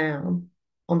is now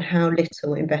on how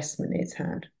little investment it's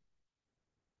had.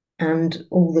 and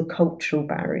all the cultural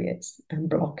barriers and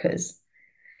blockers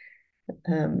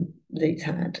that it's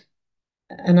had.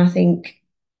 And I think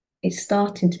it's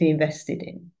starting to be invested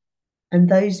in. And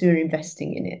those who are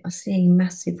investing in it are seeing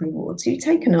massive rewards. You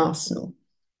take an Arsenal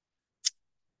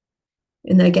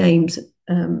in their games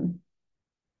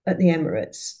at the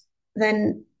Emirates,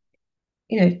 then,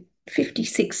 50,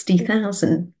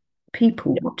 60,000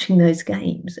 people watching those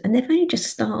games. And they've only just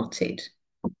started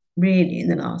really in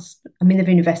the last, I mean, they've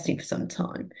been investing for some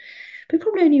time, but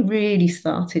probably only really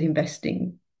started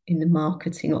investing in the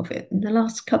marketing of it in the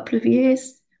last couple of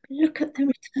years. Look at the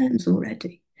returns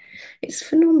already. It's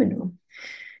phenomenal.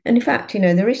 And in fact,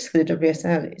 the risk for the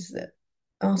WSL is that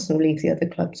Arsenal leave the other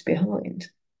clubs behind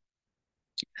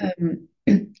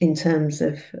in terms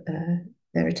of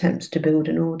their attempts to build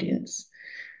an audience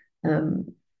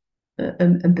um,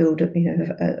 and build a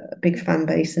big fan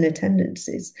base and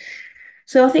attendances.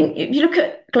 So I think if you look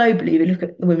at globally, you look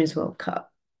at the Women's World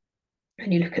Cup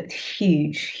and you look at the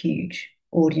huge, huge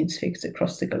audience figures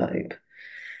across the globe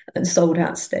and sold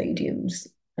out stadiums.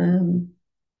 And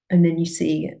then you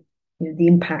see the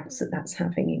impacts that that's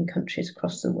having in countries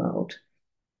across the world.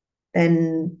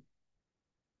 Then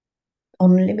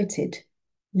on limited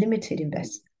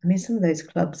investment. I mean, some of those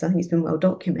clubs, I think it's been well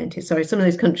documented. Sorry, some of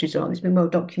those countries it's been well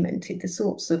documented. The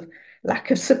sorts of lack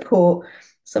of support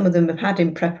some of them have had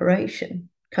in preparation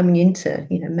coming into,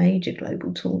 major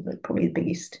global tournament, probably the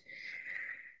biggest,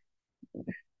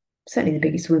 certainly the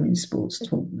biggest women's sports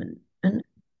tournament. And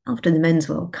after the Men's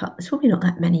World Cup, there's probably not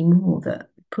that many more that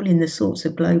pull in the sorts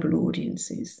of global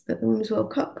audiences that the Women's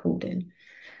World Cup pulled in.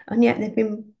 And yet they've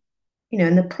been,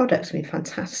 and the product's been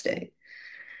fantastic.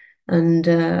 And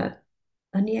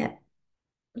yet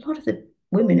a lot of the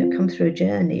women have come through a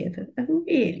journey of a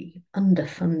really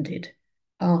underfunded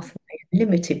pathway,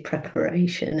 limited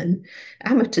preparation, and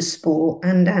amateur sport,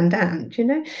 and.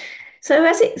 So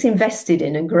as it's invested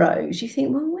in and grows, you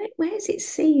think, well, where's its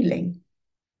ceiling?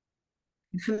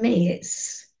 For me,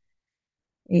 it's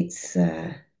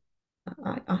I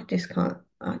just can't.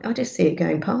 I just see it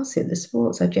going past it. The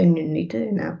sports, I genuinely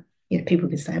do now. People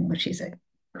can say, "Well, she's a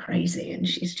crazy and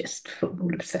she's just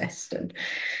football obsessed,"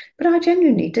 but I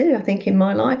genuinely do. I think in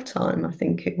my lifetime, I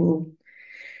think it will,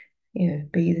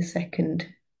 be the second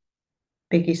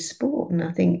biggest sport. And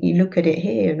I think you look at it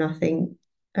here, and I think,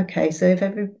 okay, so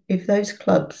if those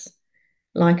clubs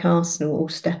like Arsenal all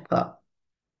step up,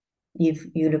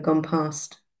 you'd have gone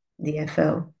past the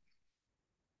FL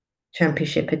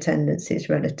Championship attendances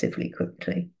relatively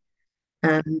quickly.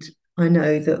 And I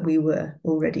know that we were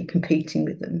already competing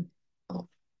with them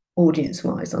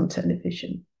audience-wise on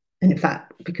television. And in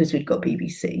fact, because we'd got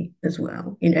BBC as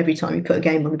well, every time you put a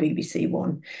game on the BBC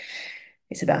One,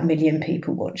 it's about 1 million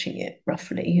people watching it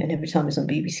roughly. And every time it's on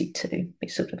BBC Two,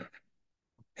 it's sort of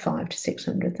 5 to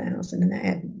 600,000, and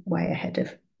they're way ahead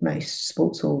of most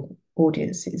sports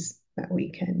audiences that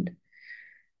weekend.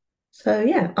 So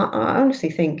yeah, I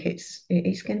honestly think it's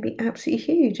going to be absolutely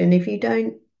huge. And if you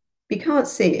can't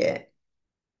see it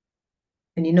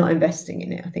and you're not investing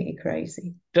in it, I think you're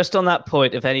crazy. Just on that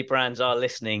point, if any brands are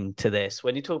listening to this,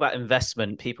 when you talk about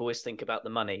investment, people always think about the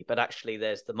money, but actually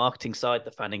there's the marketing side,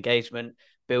 the fan engagement,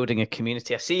 building a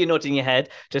community. I see you nodding your head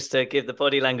just to give the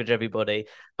body language, everybody.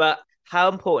 But how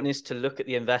important is to look at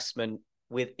the investment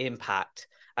with impact?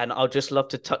 And I'll just love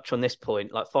to touch on this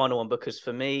point, like final one, because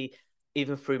for me,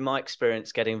 even through my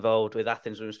experience getting involved with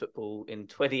Athens women's football in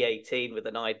 2018 with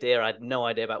an idea, I had no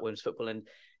idea about women's football, and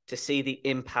to see the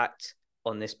impact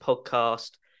on this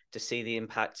podcast, to see the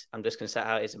impact, I'm just going to say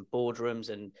how it is in boardrooms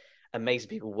and amazing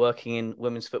people working in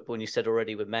women's football. And you said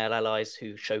already with male allies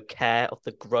who show care of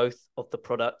the growth of the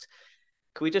product.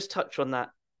 Can we just touch on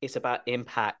that? It's about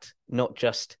impact, not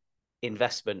just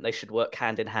investment. They should work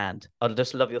hand in hand. I'd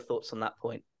just love your thoughts on that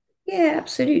point. Yeah,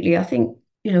 absolutely. I think,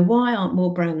 why aren't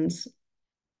more brands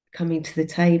coming to the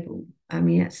table? I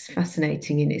mean, that's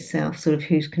fascinating in itself, sort of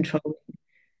who's controlling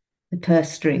the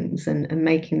purse strings and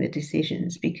making the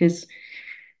decisions, because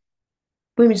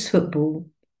women's football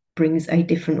brings a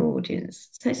different audience.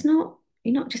 So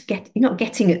you're not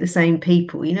getting at the same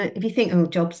people. If you think, oh,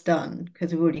 job's done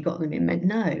because we've already got them in,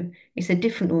 no, it's a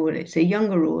different audience, a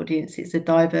younger audience, it's a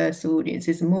diverse audience,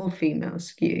 it's a more female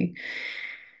skew.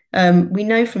 We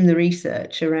know from the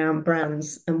research around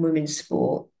brands and women's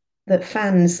sport that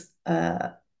fans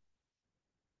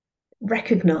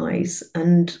recognize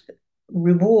and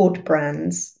reward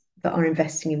brands that are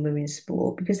investing in women's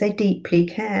sport because they deeply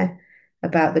care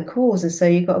about the cause. And so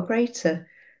you've got a greater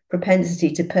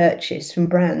propensity to purchase from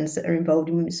brands that are involved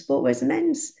in women's sport, whereas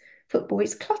men's football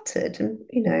is cluttered and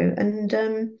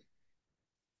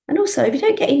also if you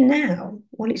don't get in now,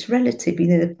 well, it's relative,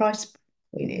 the price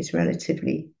is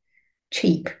relatively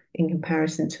cheap in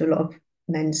comparison to a lot of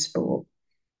men's sport.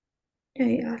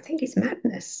 I think it's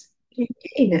madness.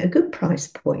 A good price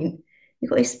point. You've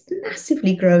got this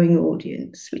massively growing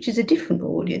audience, which is a different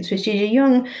audience, which is a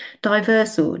young,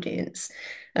 diverse audience,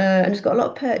 and it's got a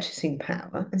lot of purchasing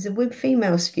power. There's a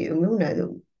female skew, and we all know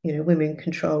that women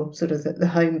control sort of the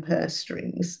home purse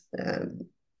strings,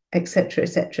 etc.,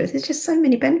 etc. There's just so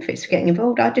many benefits for getting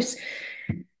involved. I'm just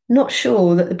not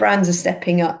sure that the brands are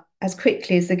stepping up as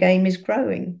quickly as the game is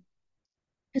growing.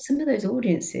 And some of those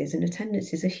audiences and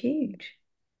attendances are huge.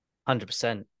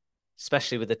 100%,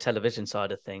 especially with the television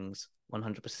side of things.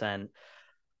 100%.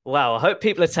 Wow, I hope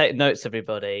people are taking notes,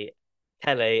 everybody.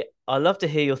 Kelly, I'd love to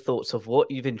hear your thoughts of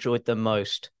what you've enjoyed the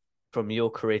most from your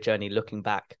career journey looking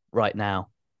back right now.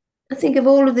 I think of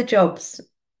all of the jobs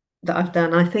that I've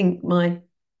done, I think my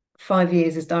 5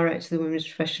 years as director of the women's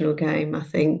professional game, I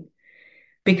think,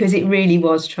 because it really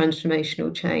was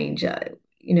transformational change.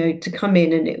 To come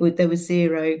in and there was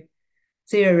zero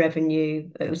revenue.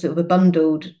 It was sort of a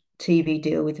bundled TV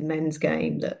deal with the men's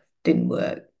game that didn't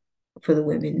work for the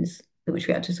women's, which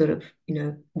we had to sort of,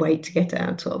 wait to get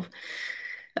out of,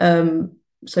 so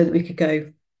that we could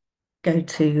go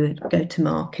to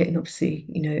market. And obviously,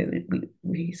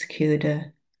 we secured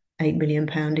a £8 million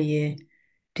a year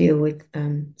deal with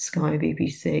Sky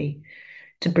BBC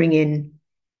to bring in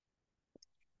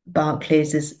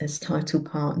Barclays as title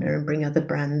partner and bring other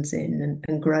brands in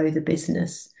and grow the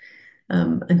business,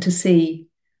 and to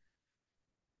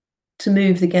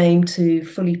move the game to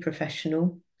fully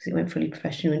professional, because it went fully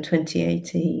professional in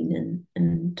 2018,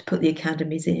 and to put the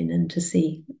academies in and to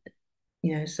see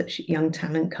such young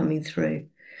talent coming through.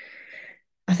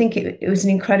 I think it was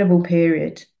an incredible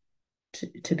period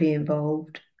to be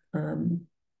involved.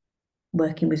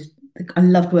 Working with I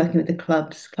loved working with the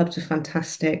clubs. Clubs were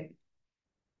fantastic.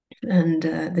 And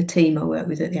the team I worked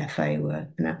with at the FA were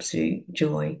an absolute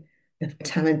joy of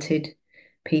talented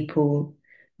people,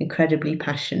 incredibly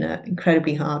passionate,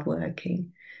 incredibly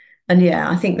hardworking. And yeah,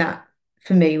 I think that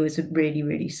for me was a really,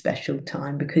 really special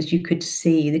time, because you could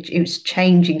see that it was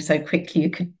changing so quickly. You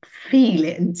could feel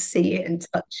it and see it and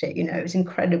touch it. It was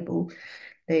incredible,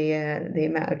 the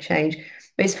amount of change.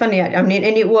 But it's funny, I mean,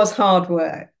 and it was hard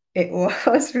work. It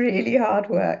was really hard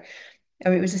work. I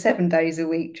mean, it was a 7 days a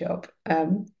week job.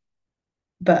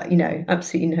 But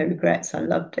absolutely no regrets. I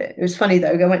loved it. It was funny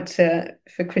though. I went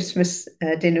for Christmas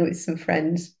dinner with some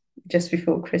friends just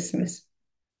before Christmas.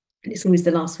 And it's always the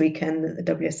last weekend that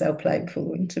the WSL play before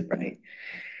winter break.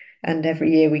 And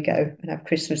every year we go and have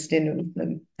Christmas dinner with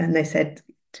them. And they said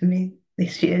to me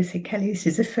this year, they said, Kelly, this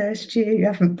is the first year you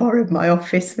haven't borrowed my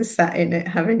office and sat in it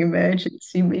having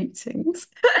emergency meetings.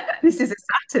 This is a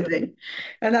Saturday.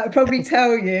 And that would probably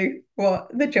tell you what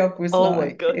the job was Oh my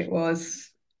like. gosh. It was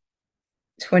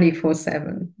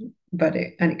 24/7, but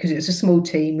because it was a small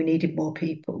team, we needed more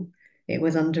people. It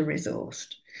was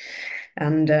under-resourced.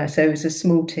 And so it was a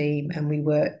small team, and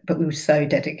but we were so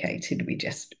dedicated. We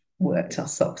just worked our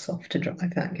socks off to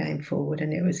drive that game forward,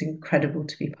 and it was incredible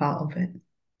to be part of it.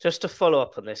 Just to follow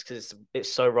up on this, because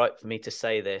it's so right for me to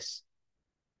say this,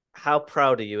 how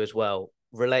proud are you as well,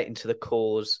 relating to the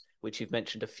cause, which you've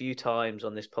mentioned a few times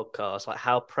on this podcast? Like,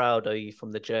 how proud are you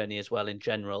from the journey as well in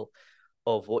general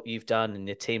of what you've done in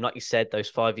your team? Like you said, those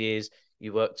 5 years,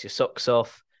 you worked your socks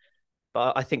off.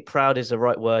 But I think proud is the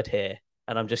right word here.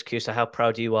 And I'm just curious to how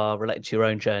proud you are relating to your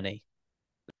own journey.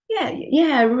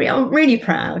 Yeah, I'm really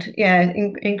proud. Yeah,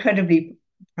 incredibly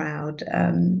proud.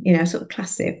 Sort of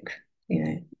classic,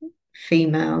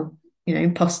 female,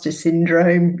 imposter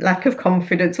syndrome, lack of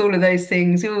confidence, all of those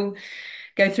things. All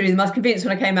go through them. I was convinced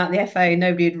when I came out of the FA,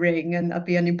 nobody would ring and I'd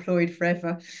be unemployed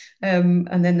forever.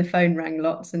 And then the phone rang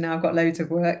lots, and now I've got loads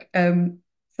of work.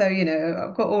 So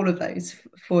I've got all of those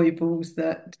foibles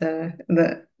that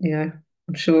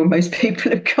I'm sure most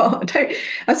people have got.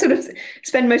 I sort of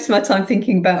spend most of my time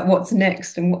thinking about what's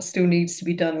next and what still needs to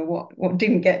be done, or what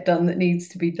didn't get done that needs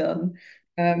to be done.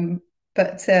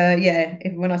 But yeah,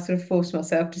 when I sort of force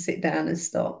myself to sit down and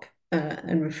stop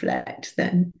and reflect,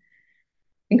 then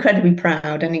incredibly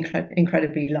proud and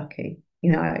incredibly lucky.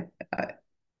 I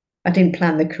didn't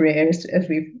plan the career, as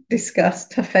we've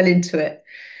discussed. I fell into it,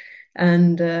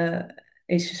 and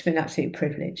it's just been an absolute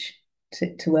privilege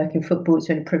to work in football. It's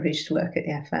been a privilege to work at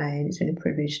the FA, and it's been a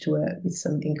privilege to work with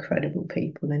some incredible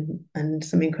people and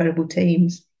some incredible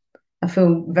teams. I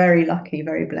feel very lucky,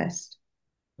 very blessed.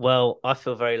 Well, I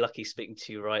feel very lucky speaking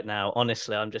to you right now.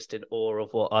 Honestly, I'm just in awe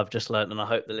of what I've just learned, and I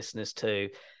hope the listeners too.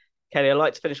 Kelly, I'd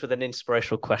like to finish with an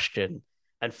inspirational question,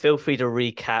 and feel free to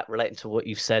recap relating to what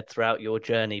you've said throughout your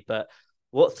journey. But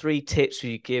what 3 tips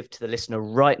would you give to the listener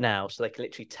right now so they can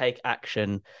literally take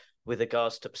action with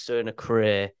regards to pursuing a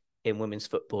career in women's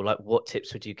football? Like, what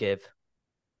tips would you give?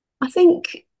 I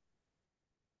think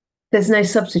there's no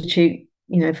substitute,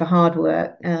 for hard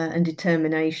work and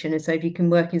determination. And so if you can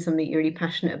work in something you're really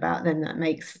passionate about, then that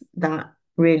makes that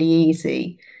really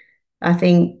easy. I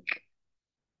think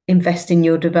invest in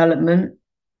your development.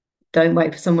 Don't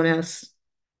wait for someone else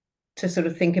to sort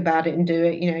of think about it and do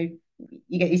it.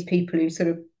 You get these people who sort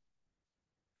of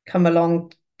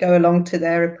go along to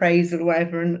their appraisal or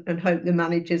whatever and hope the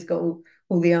manager's got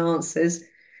all the answers.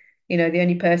 The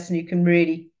only person who can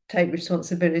really take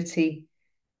responsibility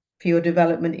for your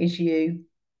development is you.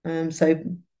 So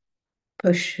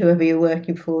push whoever you're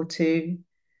working for to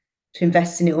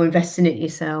invest in it or invest in it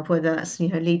yourself, whether that's,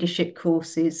 leadership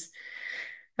courses,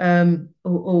 or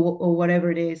whatever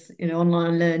it is,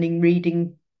 online learning,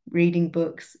 reading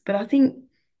books. But I think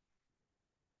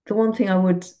the one thing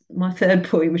my third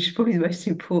point, which is probably the most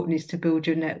important, is to build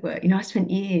your network. I spent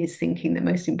years thinking the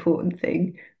most important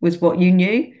thing was what you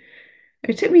knew.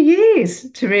 It took me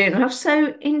years to realize I was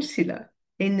so insular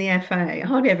in the FA. I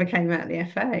hardly ever came out of the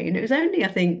FA. And it was only, I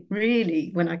think,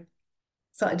 really when I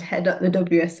started to head up the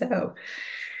WSL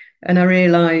and I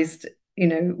realized,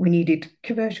 we needed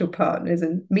commercial partners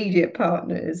and media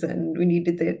partners, and we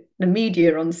needed the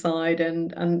media on side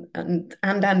and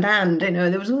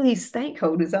there was all these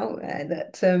stakeholders out there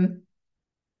that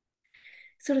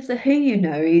sort of the who you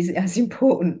know is as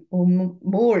important or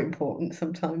more important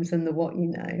sometimes than the what you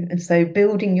know. And so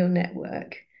building your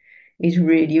network is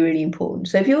really, really important.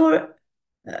 So if you're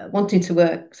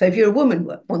if you're a woman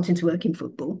wanting to work in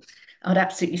football, I'd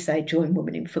absolutely say join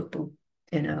Women in Football.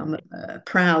 I'm a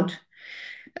proud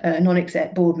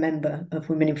non-exec board member of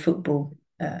Women in Football,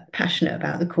 passionate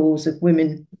about the cause of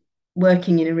women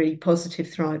working in a really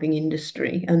positive, thriving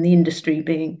industry, and the industry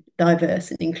being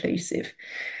diverse and inclusive.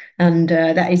 And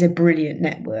that is a brilliant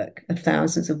network of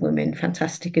thousands of women,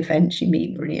 fantastic events. You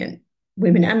meet brilliant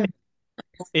women and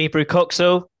Ebru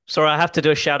Coxall. Sorry, I have to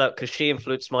do a shout out because she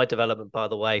influenced my development, by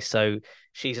the way. So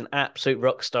she's an absolute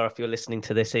rock star if you're listening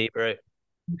to this, Ebru.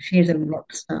 she is a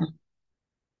rock star.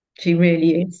 She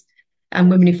really is. And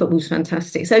women in football is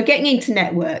fantastic. So getting into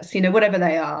networks, whatever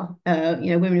they are,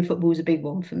 women in football is a big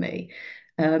one for me,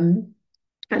 and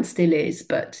still is.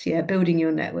 But yeah, building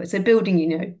your network. So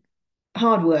building,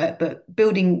 hard work, but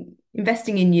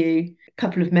investing in you. A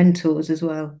couple of mentors as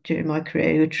well during my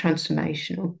career who are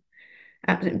transformational.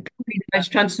 Absolutely, probably the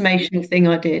most transformational thing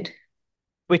I did.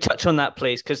 We touch on that,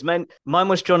 please, because mine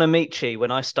was John Amici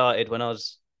when I started when I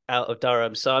was out of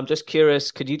Durham. So I'm just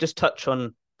curious, could you just touch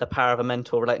on the power of a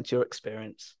mentor relating to your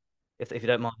experience, if you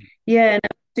don't mind? Yeah,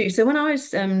 no, so when I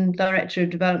was director of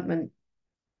development,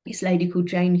 this lady called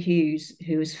Jane Hughes,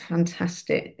 who was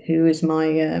fantastic, who was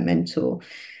my mentor.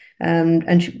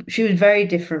 And she was very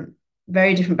different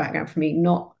background from me.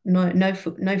 Not no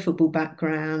football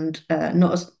background.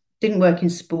 Not as didn't work in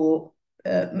sport.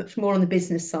 Much more on the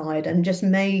business side, and just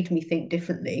made me think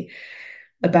differently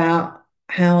about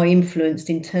how I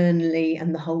influenced internally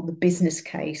and the business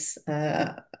case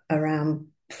around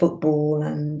football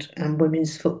and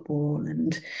women's football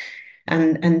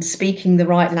and speaking the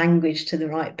right language to the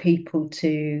right people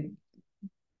to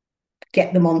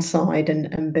get them on side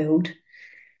and build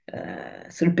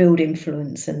sort of build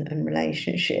influence and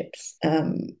relationships.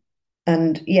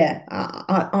 And yeah,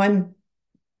 I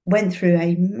went through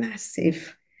a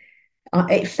massive.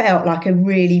 It felt like a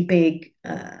really big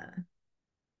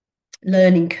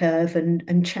learning curve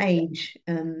and change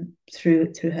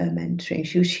through her mentoring.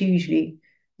 She was hugely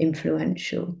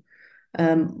influential.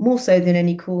 More so than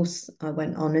any course I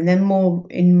went on. And then more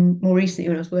recently,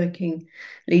 when I was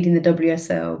leading the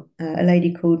WSL, a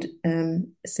lady called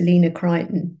Selena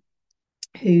Crichton,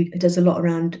 who does a lot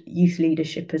around youth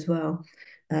leadership as well,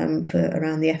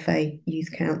 around the FA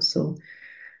Youth Council.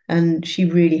 And she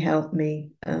really helped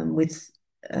me with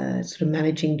sort of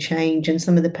managing change and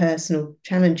some of the personal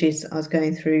challenges I was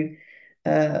going through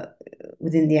uh,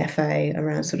 within the FA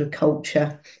around sort of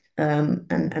culture,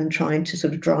 and trying to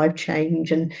sort of drive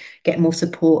change and get more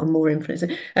support and more influence,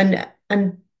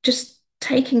 and just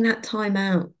taking that time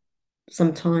out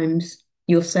sometimes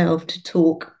yourself to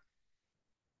talk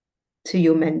to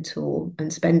your mentor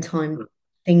and spend time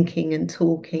thinking and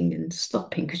talking and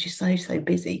stopping because you're so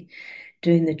busy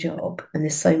doing the job and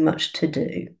there's so much to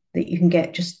do that you can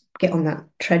get on that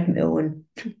treadmill and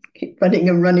keep running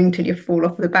and running till you fall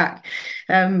off the back.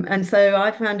 And so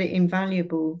I found it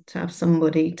invaluable to have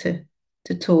somebody to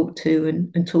talk to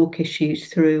and talk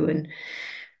issues through and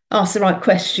ask the right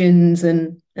questions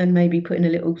and maybe put in a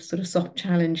little sort of soft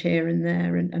challenge here and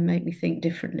there and make me think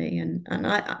differently. And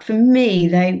for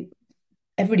me,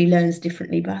 everybody learns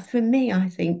differently, but for me, I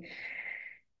think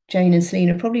Jane and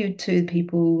Selena, probably two of the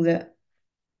people that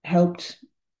helped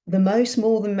the most,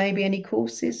 more than maybe any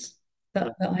courses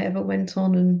that I ever went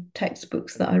on and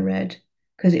textbooks that I read,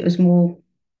 because it was more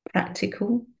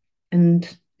practical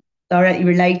and directly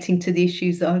relating to the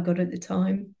issues that I got at the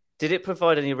time. Did it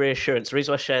provide any reassurance? The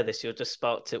reason I share this, you just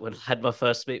sparked it when I had my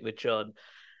first meet with John,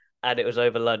 and it was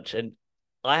over lunch, and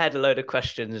I had a load of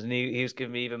questions, and he was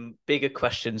giving me even bigger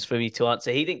questions for me to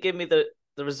answer. He didn't give me the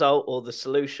result or the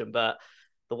solution, but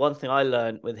the one thing I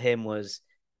learned with him was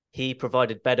he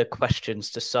provided better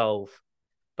questions to solve,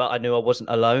 but I knew I wasn't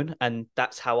alone. And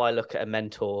that's how I look at a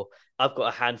mentor. I've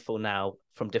got a handful now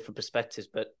from different perspectives,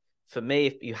 but for me,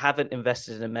 if you haven't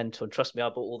invested in a mentor, and trust me, I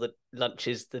bought all the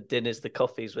lunches, the dinners, the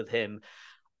coffees with him.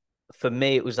 For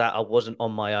me, it was that I wasn't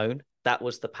on my own. That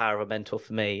was the power of a mentor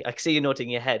for me. I can see you nodding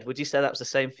your head. Would you say that was the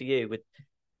same for you with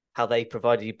how they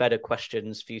provided you better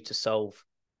questions for you to solve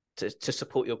to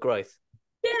support your growth?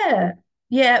 Yeah,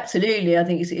 yeah, absolutely. I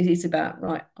think it's about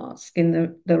right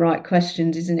asking the right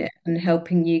questions, isn't it? And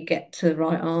helping you get to the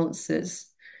right answers.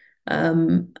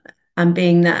 Um, and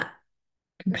being that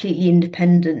completely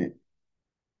independent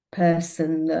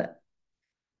person that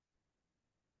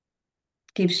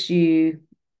gives you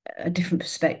a different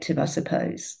perspective, I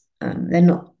suppose. They're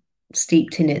not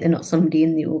steeped in it. They're not somebody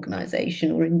in the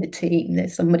organization or in the team.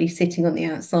 There's somebody sitting on the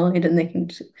outside and they can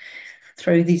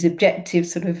throw these objective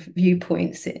sort of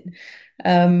viewpoints in.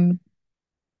 Um,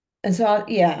 and so,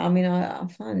 yeah, I mean, I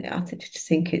find it, just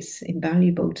think it's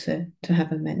invaluable to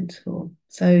have a mentor.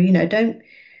 So, don't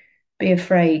be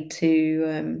afraid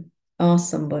to ask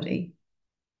somebody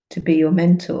to be your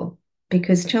mentor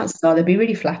because chances are they'll be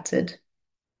really flattered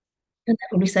and they'll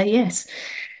probably say yes.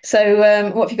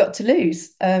 So, what have you got to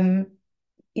lose? If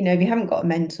you haven't got a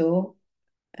mentor,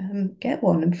 get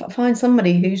one and find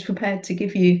somebody who's prepared to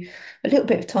give you a little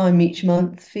bit of time each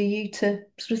month for you to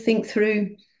sort of think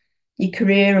through your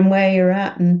career and where you're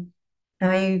at and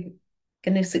how you're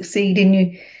going to succeed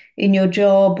in your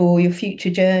job or your future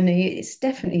journey. It's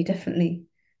definitely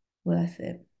worth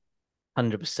it.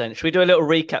 100%. Should we do a little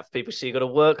recap for people? So you got to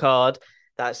work hard.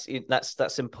 That's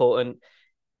important.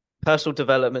 Personal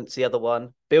development's the other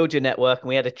one. Build your network, and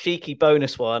we had a cheeky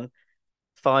bonus one.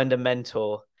 Find a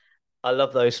mentor. I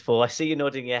love those four. I see you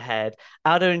nodding your head.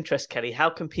 Out of interest, Kelly, how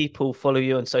can people follow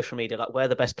you on social media? Like, where are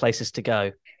the best places to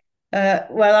go?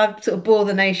 Well, I've sort of bore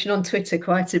the nation on Twitter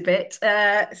quite a bit.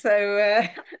 Kelly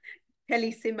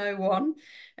Simo one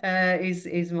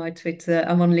is my Twitter.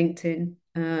 I'm on LinkedIn.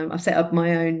 I've set up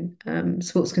my own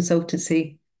sports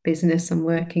consultancy business. I'm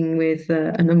working with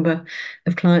a number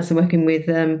of clients. I'm working with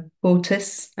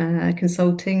Portus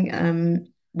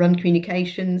Consulting, Run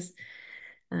Communications,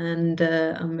 and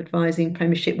I'm advising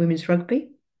Premiership Women's Rugby,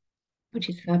 which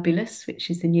is fabulous, which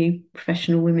is the new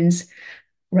professional women's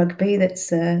rugby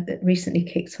that recently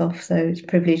kicked off. So it's a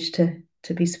privilege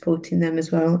to be supporting them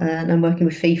as well. And I'm working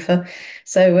with FIFA.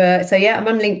 So yeah, I'm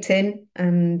on LinkedIn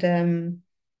and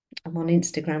I'm on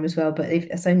Instagram as well. But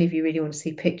that's only if you really want to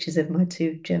see pictures of my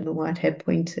two German Whitehead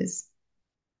pointers.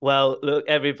 Well, look,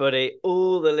 everybody,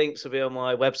 all the links will be on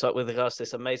my website with regards to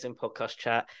this amazing podcast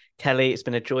chat. Kelly, it's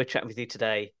been a joy chatting with you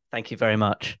today. Thank you very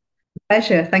much.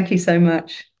 Pleasure. Thank you so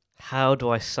much. How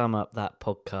do I sum up that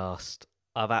podcast?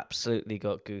 I've absolutely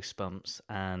got goosebumps,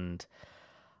 and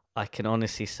I can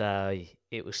honestly say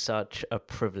it was such a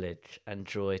privilege and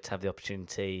joy to have the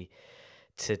opportunity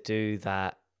to do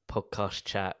that podcast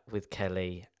chat with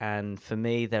Kelly. And for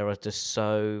me, there are just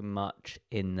so much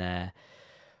in there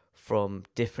from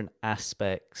different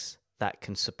aspects that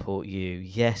can support you.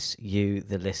 Yes, you,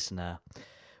 the listener.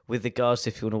 With regards to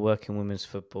if you want to work in women's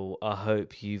football, I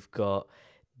hope you've got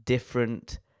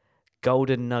different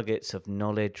golden nuggets of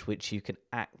knowledge which you can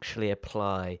actually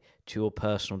apply to your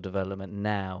personal development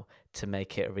now to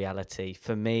make it a reality.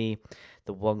 For me,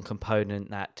 the one component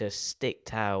that just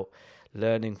sticked out,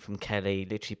 learning from Kelly,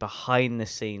 literally behind the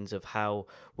scenes of how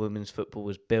women's football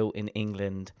was built in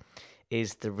England,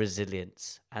 is the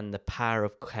resilience and the power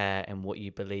of care and what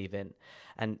you believe in.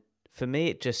 And for me,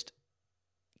 it just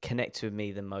connected with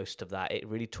me the most of that. It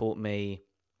really taught me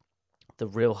the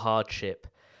real hardship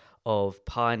of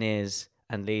pioneers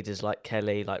and leaders like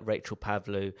Kelly, like Rachel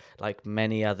Pavlou, like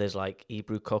many others like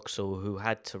Ebru Coxall, who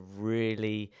had to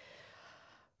really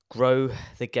grow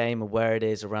the game of where it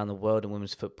is around the world in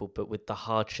women's football, but with the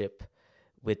hardship,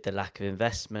 with the lack of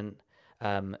investment,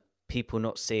 people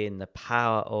not seeing the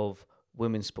power of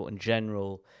women's sport in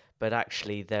general, but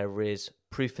actually there is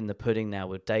proof in the pudding now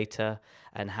with data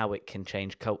and how it can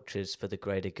change cultures for the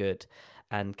greater good.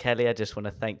 And Kelly, I just want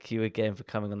to thank you again for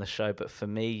coming on the show. But for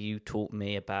me, you taught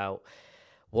me about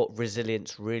what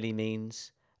resilience really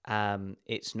means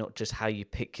It's not just how you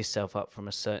pick yourself up from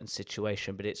a certain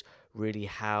situation, but it's really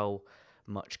how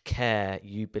much care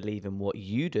you believe in what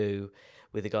you do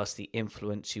with regards to the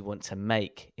influence you want to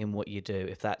make in what you do.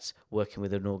 If that's working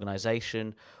with an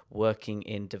organization, working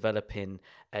in developing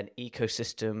an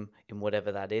ecosystem in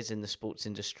whatever that is in the sports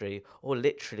industry, or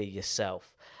literally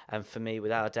yourself. And for me,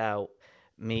 without a doubt,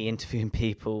 me interviewing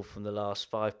people from the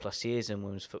last 5+ years in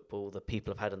women's football, the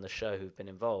people I've had on the show who've been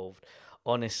involved,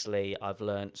 honestly, I've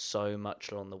learned so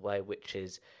much along the way, which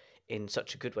is in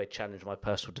such a good way challenged my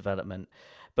personal development.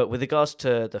 But with regards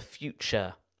to the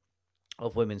future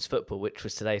of women's football, which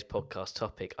was today's podcast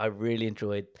topic, I really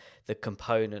enjoyed the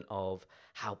component of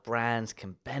how brands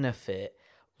can benefit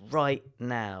right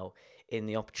now in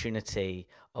the opportunity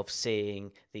of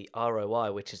seeing the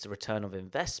ROI, which is the return of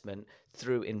investment,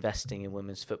 through investing in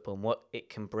women's football and what it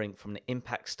can bring from an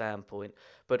impact standpoint,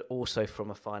 but also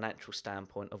from a financial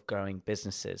standpoint of growing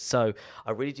businesses. So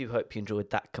I really do hope you enjoyed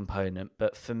that component.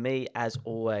 But for me, as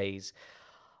always,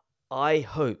 I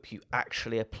hope you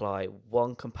actually apply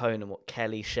one component, what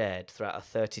Kelly shared throughout her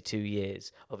 32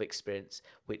 years of experience,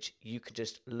 which you can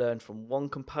just learn from one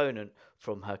component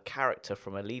from her character,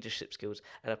 from her leadership skills,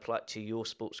 and apply it to your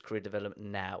sports career development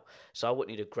now. So I want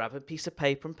you to grab a piece of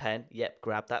paper and pen. Yep,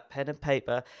 grab that pen and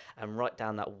paper and write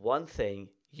down that one thing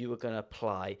you are going to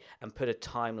apply and put a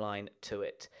timeline to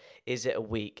it. Is it a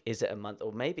week? Is it a month?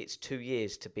 Or maybe it's 2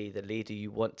 years to be the leader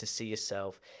you want to see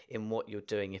yourself in what you're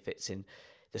doing, if it's in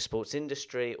the sports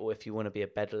industry, or if you want to be a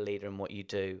better leader in what you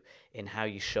do, in how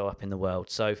you show up in the world.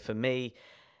 So for me,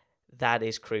 that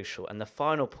is crucial. And the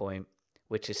final point,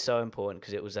 which is so important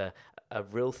because it was a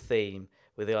real theme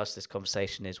with regards to this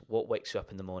conversation, is what wakes you up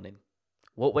in the morning.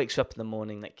 What wakes you up in the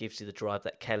morning that gives you the drive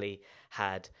that Kelly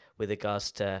had with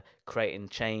regards to creating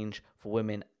change for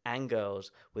women and girls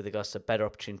with regards to better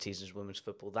opportunities as women's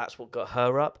football. That's what got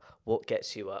her up, what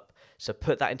gets you up. So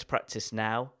put that into practice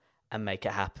now and make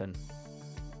it happen.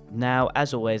 Now,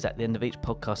 as always, at the end of each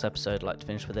podcast episode, I'd like to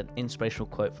finish with an inspirational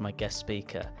quote from my guest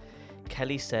speaker.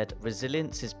 Kelly said,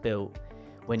 "Resilience is built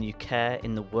when you care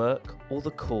in the work or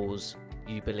the cause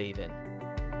you believe in."